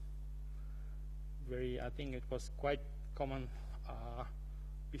I think it was quite common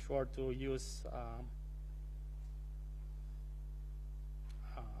before to use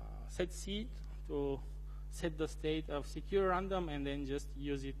set seed to set the state of secure random and then just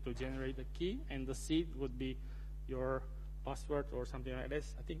use it to generate the key, and the seed would be your password or something like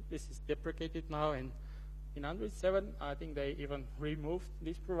this. I think this is deprecated now, and in Android 7, I think they even removed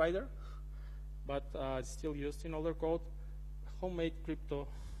this provider, but it's still used in older code. Homemade crypto,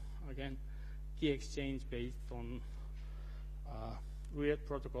 again, key exchange based on weird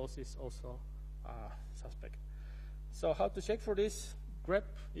protocols is also suspect. So how to check for this? grep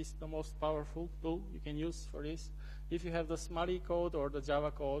is the most powerful tool you can use for this. If you have the Smalley code or the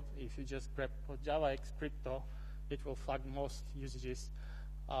Java code, if you just grep Java X crypto, it will flag most usages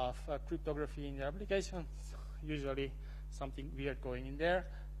of cryptography in your application. Usually something weird going in there.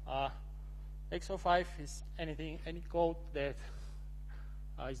 X05 is any code that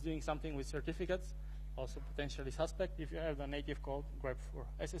is doing something with certificates, also potentially suspect. If you have the native code, grab for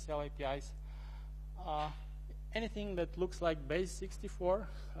SSL APIs. Anything that looks like base 64,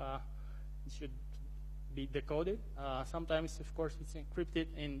 it should be decoded. Sometimes, of course, it's encrypted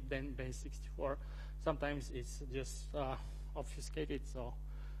in then base 64. Sometimes it's just obfuscated, so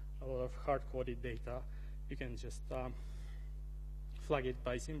a lot of hard-coded data. You can just flag it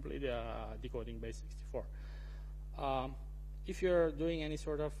by simply decoding base 64. If you're doing any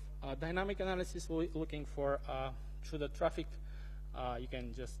sort of dynamic analysis looking for through the traffic, you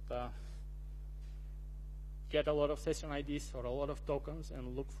can just get a lot of session IDs or a lot of tokens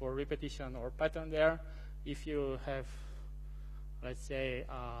and look for repetition or pattern there. If you have, let's say,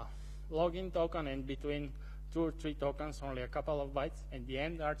 a login token and between 2 or 3 tokens, only a couple of bytes, and the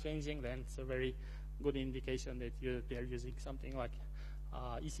end are changing, then it's a very good indication that they're using something like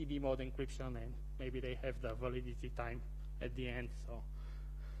ECB mode encryption, and maybe they have the validity time at the end. So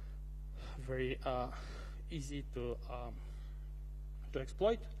very easy to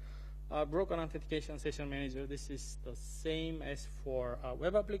exploit. Broken authentication session manager. This is the same as for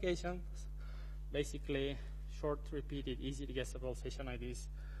web applications. Basically, short, repeated, easy to guessable session IDs,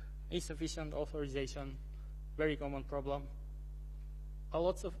 insufficient authorization, very common problem.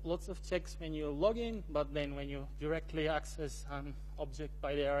 Lots of checks when you log in, but then when you directly access an object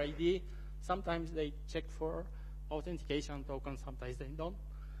by their ID, sometimes they check for authentication tokens, sometimes they don't.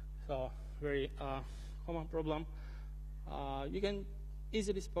 So very common problem. You can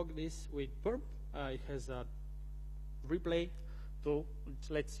easily spot this with Burp. It has a replay tool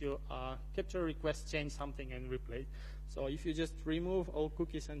which lets you capture request, change something, and replay. So if you just remove all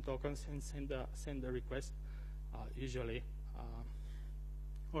cookies and tokens and send the request, usually,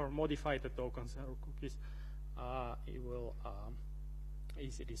 or modify the tokens or cookies, it will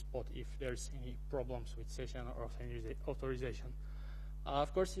easily spot if there's any problems with session or authorization.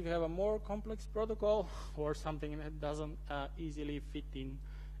 Of course, if you have a more complex protocol or something that doesn't easily fit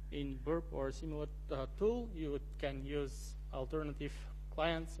in Burp or a similar tool, you can use alternative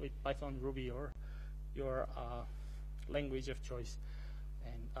clients with Python, Ruby, or your language of choice,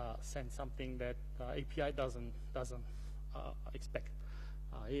 and send something that API doesn't expect.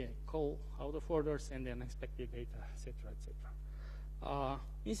 Call out of order, send the unexpected data, etc., etc.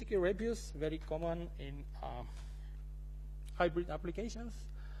 Insecure abuse, very common in hybrid applications.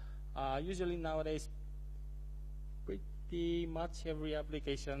 Usually nowadays, pretty much every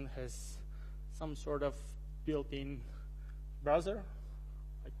application has some sort of built-in browser.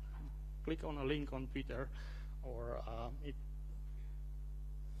 Like click on a link on Twitter, or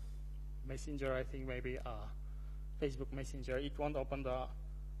Messenger, I think maybe Facebook Messenger. It won't open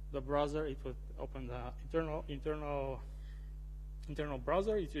the browser. It would open the internal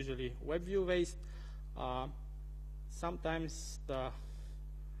browser. It's usually web view based. Sometimes the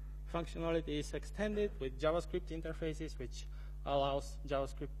functionality is extended with JavaScript interfaces, which allows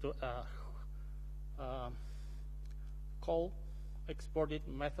JavaScript to call exported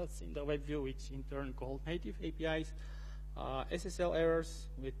methods in the web view, which in turn call native APIs. SSL errors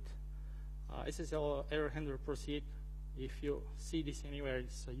with SSL error handler proceed. If you see this anywhere,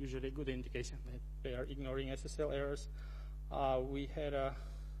 it's usually a good indication that they are ignoring SSL errors. We had a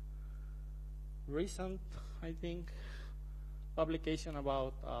recent, I think, publication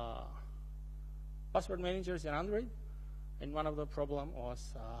about password managers in Android, and one of the problem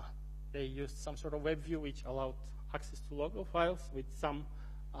was they used some sort of web view which allowed access to local files. With some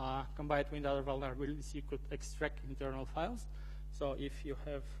combined with other vulnerabilities, you could extract internal files. So if you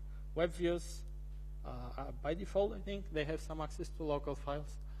have web views, by default, I think they have some access to local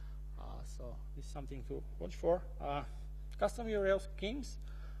files. So it's something to watch for. Custom URL schemes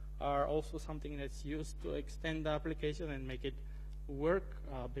are also something that's used to extend the application and make it work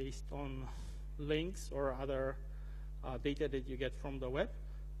based on links or other data that you get from the web.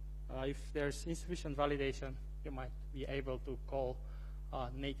 If there's insufficient validation, you might be able to call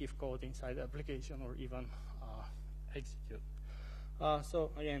native code inside the application or even execute. So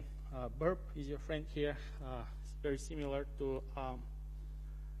again, Burp is your friend here. It's very similar to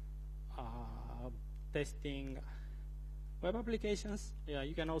testing web applications. Yeah,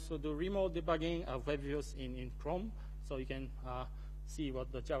 you can also do remote debugging of web views in Chrome, so you can see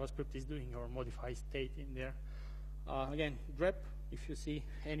what the JavaScript is doing or modify state in there. Again, grep, if you see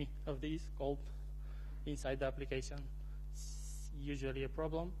any of these called inside the application, it's usually a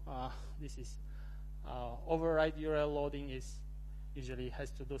problem. This is override URL loading is usually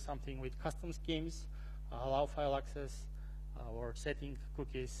has to do something with custom schemes, allow file access, or setting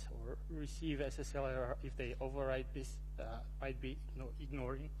cookies, or receive SSL error. If they override this, might be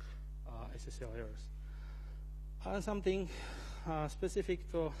ignoring SSL errors. Something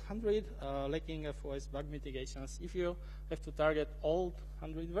specific to Android, lacking of OS bug mitigations. If you have to target old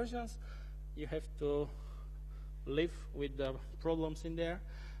Android versions, you have to live with the problems in there.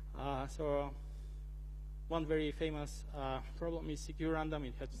 So one very famous problem is secure random.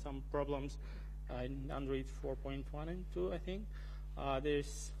 It had some problems in Android 4.1 and 2, I think.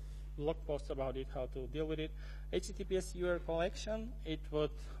 There's blog posts about it, how to deal with it. HTTPS URL collection, it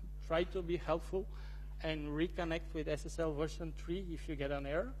would try to be helpful and reconnect with SSL version 3 if you get an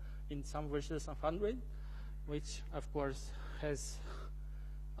error in some versions of Android, which of course has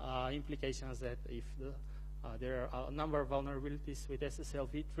implications that if there are a number of vulnerabilities with SSL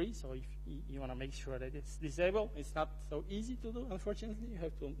v3, so if you want to make sure that it's disabled, it's not so easy to do, unfortunately. You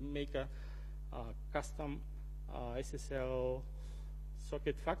have to make a custom SSL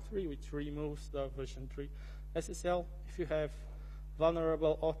socket factory which removes the version 3 SSL. If you have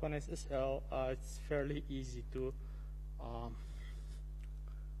vulnerable OpenSSL, it's fairly easy to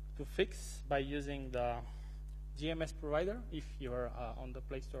fix by using the GMS provider. If you're on the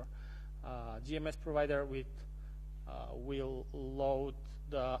Play Store, GMS provider will load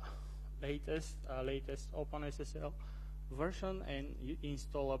the latest OpenSSL version, and you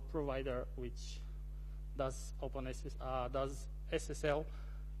install a provider which does SSL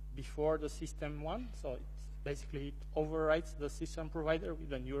before the system one. So it's basically it overwrites the system provider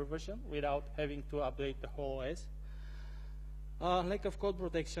with a newer version without having to update the whole OS. Lack of code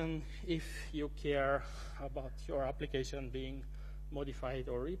protection. If you care about your application being modified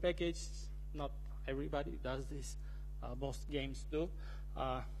or repackaged, not everybody does this. Most games do.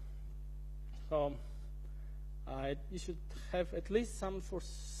 You should have at least some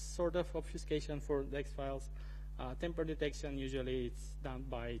sort of obfuscation for DEX files. Temper detection, usually it's done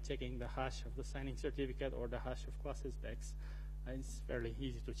by checking the hash of the signing certificate or the hash of classes DEX. It's fairly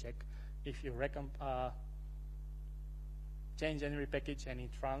easy to check. If you change and repackage any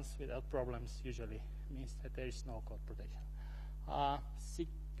trans without problems, usually means that there is no code protection.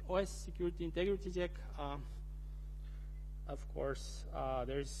 OS security integrity check. Of course,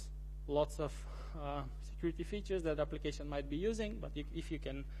 there's lots of security features that application might be using, but if you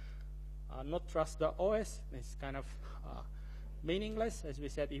can not trust the OS, it's kind of meaningless. As we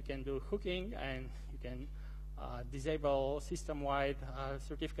said, you can do hooking and you can disable system-wide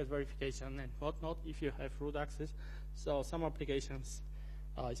certificate verification and whatnot if you have root access. So some applications,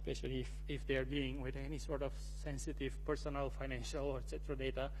 especially if they're dealing with any sort of sensitive personal, financial, or etc.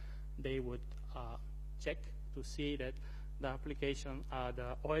 data, they would check to see that the application,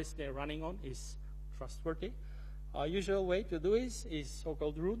 the OS they're running on is trustworthy. Usual way to do is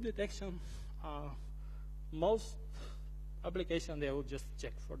so-called root detection. Most applications, they will just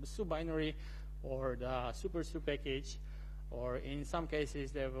check for the subbinary or the super sub package, or in some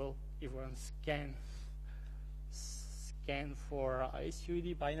cases they will even scan for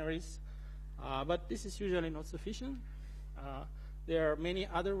SUID binaries. But this is usually not sufficient. There are many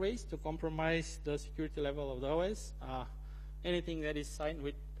other ways to compromise the security level of the OS. Anything that is signed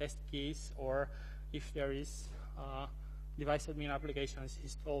with test keys, or if there is device admin applications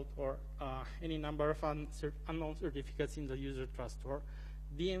installed, or any number of unknown certificates in the user trust store.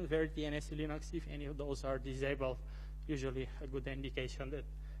 DM, Verity, and SE Linux, if any of those are disabled, usually a good indication that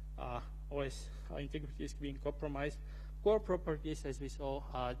OS integrity is being compromised. Core properties, as we saw,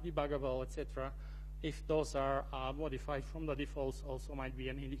 debuggable, etc. If those are modified from the defaults, also might be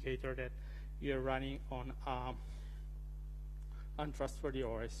an indicator that you're running on untrustworthy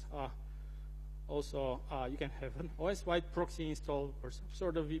OS. Also, you can have an OS-wide proxy installed or some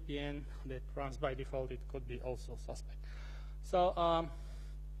sort of VPN that runs by default. It could be also suspect. So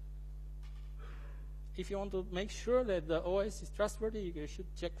if you want to make sure that the OS is trustworthy, you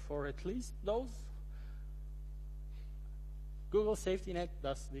should check for at least those. Google Safety Net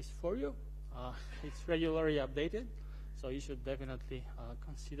does this for you. It's regularly updated, so you should definitely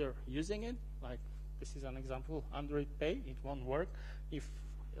consider using it. Like, this is an example, Android Pay. It won't work if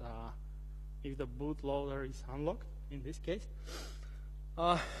the bootloader is unlocked, in this case.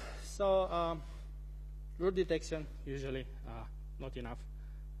 Root detection, usually not enough.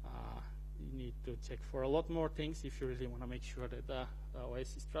 You need to check for a lot more things if you really want to make sure that the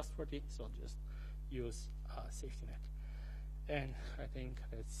OS is trustworthy, so just use Safety Net. And I think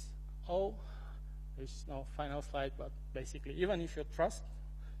that's all. There's no final slide, but basically, even if you trust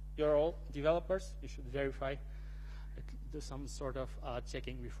your own developers, you should verify, do some sort of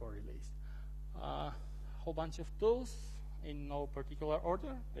checking before release. Whole bunch of tools in no particular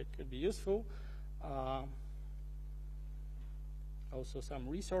order that could be useful. Also some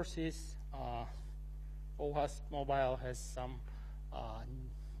resources. OWASP Mobile has some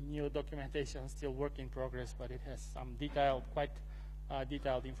new documentation, still work in progress, but it has some detailed, quite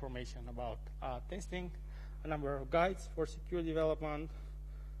detailed information about testing, a number of guides for secure development.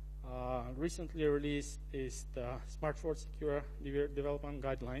 Recently released is the Smart for Secure Development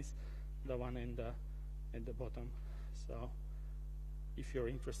Guidelines, the one at the bottom. So if you're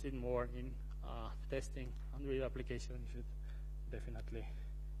interested more in testing Android application, you should definitely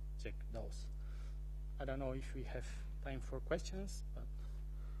check those. I don't know if we have time for questions, but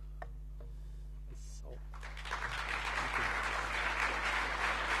that's all. Thank you.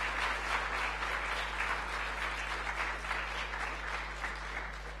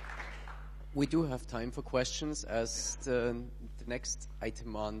 We do have time for questions, as the next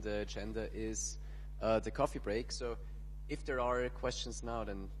item on the agenda is the coffee break. So if there are questions now,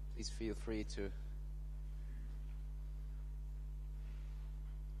 then please feel free to.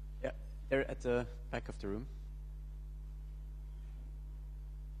 Yeah, they're at the back of the room.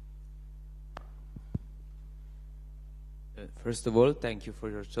 First of all, thank you for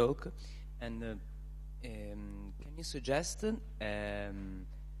your talk. And can you suggest a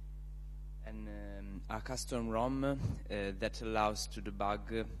custom ROM that allows to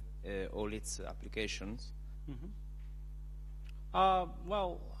debug all its applications? Mm-hmm. I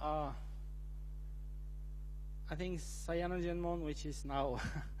think CyanogenMon, which is now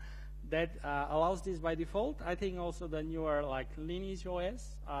that allows this by default. I think also the newer like Lineage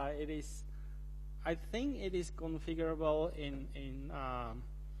OS, I think it is configurable in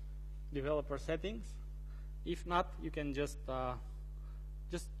developer settings. If not, you can just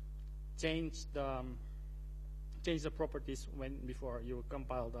change the properties before you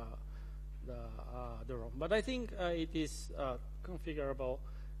compile the ROM. But I think it is configurable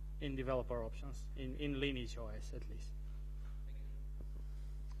in developer options in Lineage OS at least.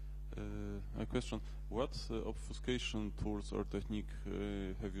 A question: what obfuscation tools or technique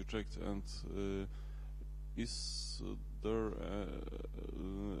have you checked, and is there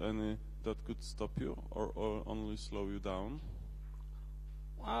any that could stop you or only slow you down?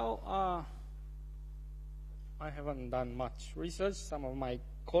 Well, I haven't done much research. Some of my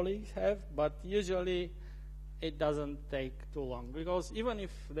colleagues have, but usually it doesn't take too long, because even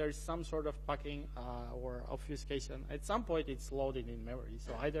if there's some sort of packing or obfuscation, at some point it's loaded in memory.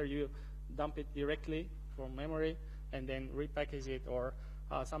 So either you dump it directly from memory and then repackage it, or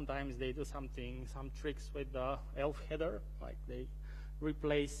sometimes they do some tricks with the ELF header, like they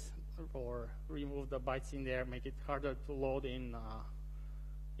replace or remove the bytes in there, make it harder to load in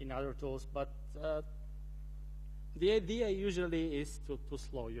other tools. But the idea usually is to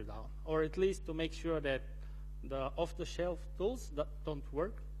slow you down, or at least to make sure that the off-the-shelf tools that don't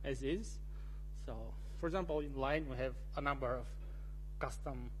work as is. So, for example, in Line we have a number of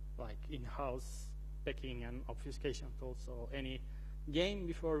custom, like in-house packing and obfuscation tools. So any game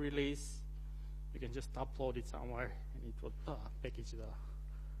before release, you can just upload it somewhere, and it will package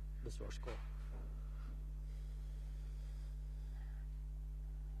the source code.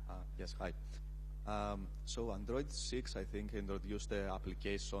 Yes, hi. So Android 6, I think, introduced the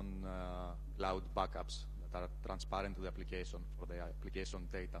application cloud backups that are transparent to the application for the application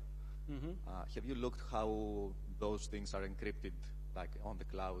data. Mm-hmm. Have you looked how those things are encrypted, like on the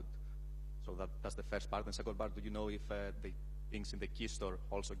cloud? So that's the first part. And second part, do you know if the things in the key store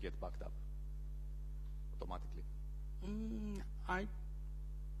also get backed up automatically? I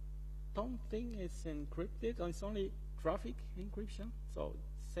don't think it's encrypted. It's only traffic encryption. So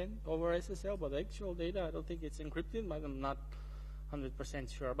it's sent over SSL, but the actual data, I don't think it's encrypted, but I'm not 100%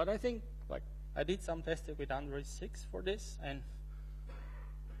 sure. But I think, like, I did some testing with Android 6 for this, and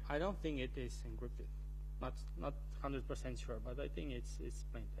I don't think it is encrypted. Not 100% sure, but I think it's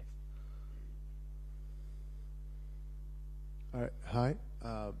plain text. All right. Hi.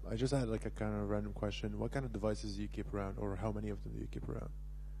 I just had like a kind of random question. What kind of devices do you keep around, or how many of them do you keep around?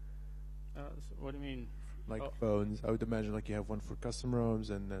 So what do you mean? Like phones. I would imagine like you have one for custom ROMs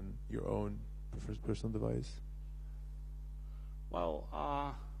and then your own personal device. Well,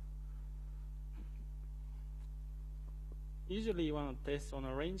 usually you want to test on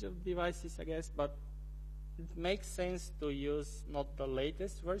a range of devices, I guess, but it makes sense to use not the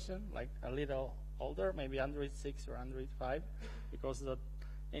latest version, like a little older, maybe Android 6 or Android 5, because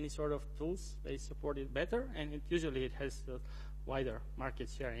any sort of tools, they support it better, and usually it has a wider market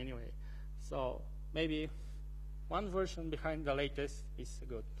share anyway. So maybe one version behind the latest is a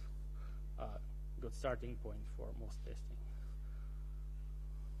good starting point for most testing.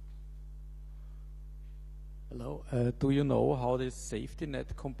 Hello. Do you know how this safety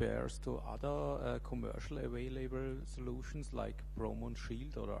net compares to other commercial available solutions like Promon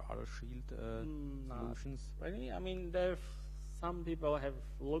Shield or other Shield solutions? Really? I mean, there are some people have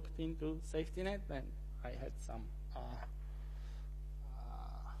looked into safety net, and I had some.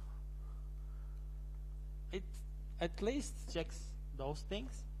 It at least checks those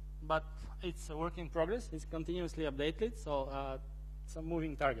things, but it's a work in progress. It's continuously updated, so it's a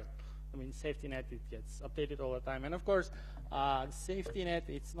moving target. I mean, safety net, it gets updated all the time. And of course, safety net,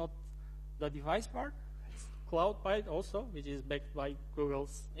 it's not the device part. It's cloud part also, which is backed by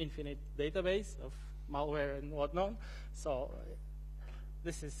Google's infinite database of malware and whatnot. So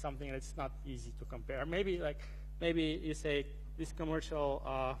this is something that's not easy to compare. Maybe you say this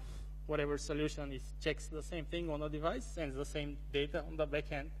commercial whatever solution checks the same thing on a device, sends the same data on the back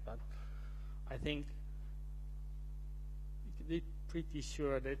end, but I think you can be pretty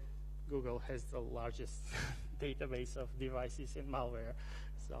sure that Google has the largest database of devices in malware.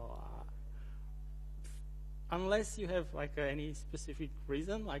 So unless you have like any specific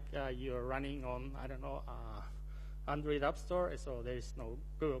reason, like you're running on, I don't know, Android App Store, so there is no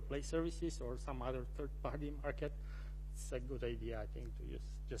Google Play services or some other third-party market, it's a good idea, I think, to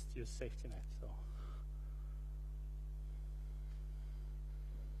just use safety net. So.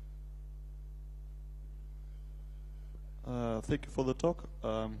 Thank you for the talk.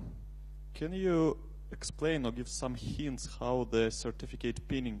 Can you explain or give some hints how the certificate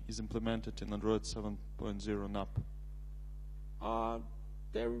pinning is implemented in Android 7.0 NAP?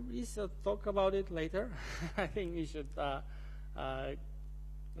 There is a talk about it later. I think we should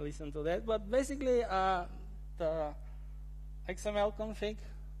listen to that. But basically, the XML config,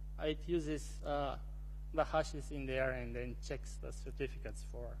 it uses the hashes in there and then checks the certificates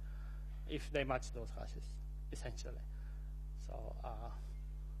for if they match those hashes, essentially. So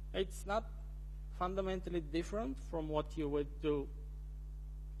it's not fundamentally different from what you would do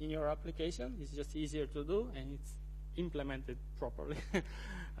in your application. It's just easier to do, and it's implemented properly.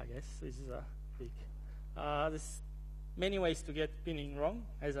 I guess this is a big. There's many ways to get pinning wrong.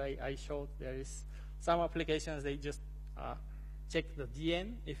 As I showed, there is some applications, they just check the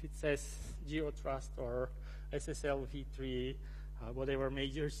DN. If it says GeoTrust or SSL v3, whatever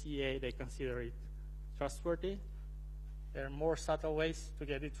major CA, they consider it trustworthy. There are more subtle ways to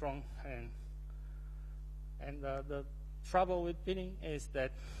get it wrong, and the trouble with pinning is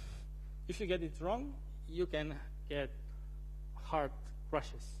that if you get it wrong, you can get hard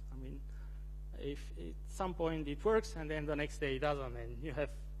crashes. I mean, if at some point it works and then the next day it doesn't, and you have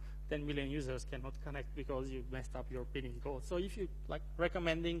 10 million users cannot connect because you messed up your pinning code. So if you like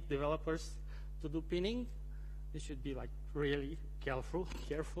recommending developers to do pinning, you should be like really careful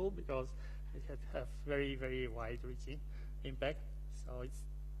because it can have very, very wide-reaching impact. So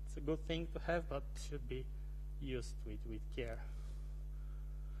it's a good thing to have, but should be used with care.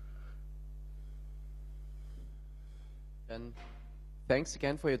 And thanks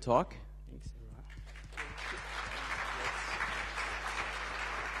again for your talk.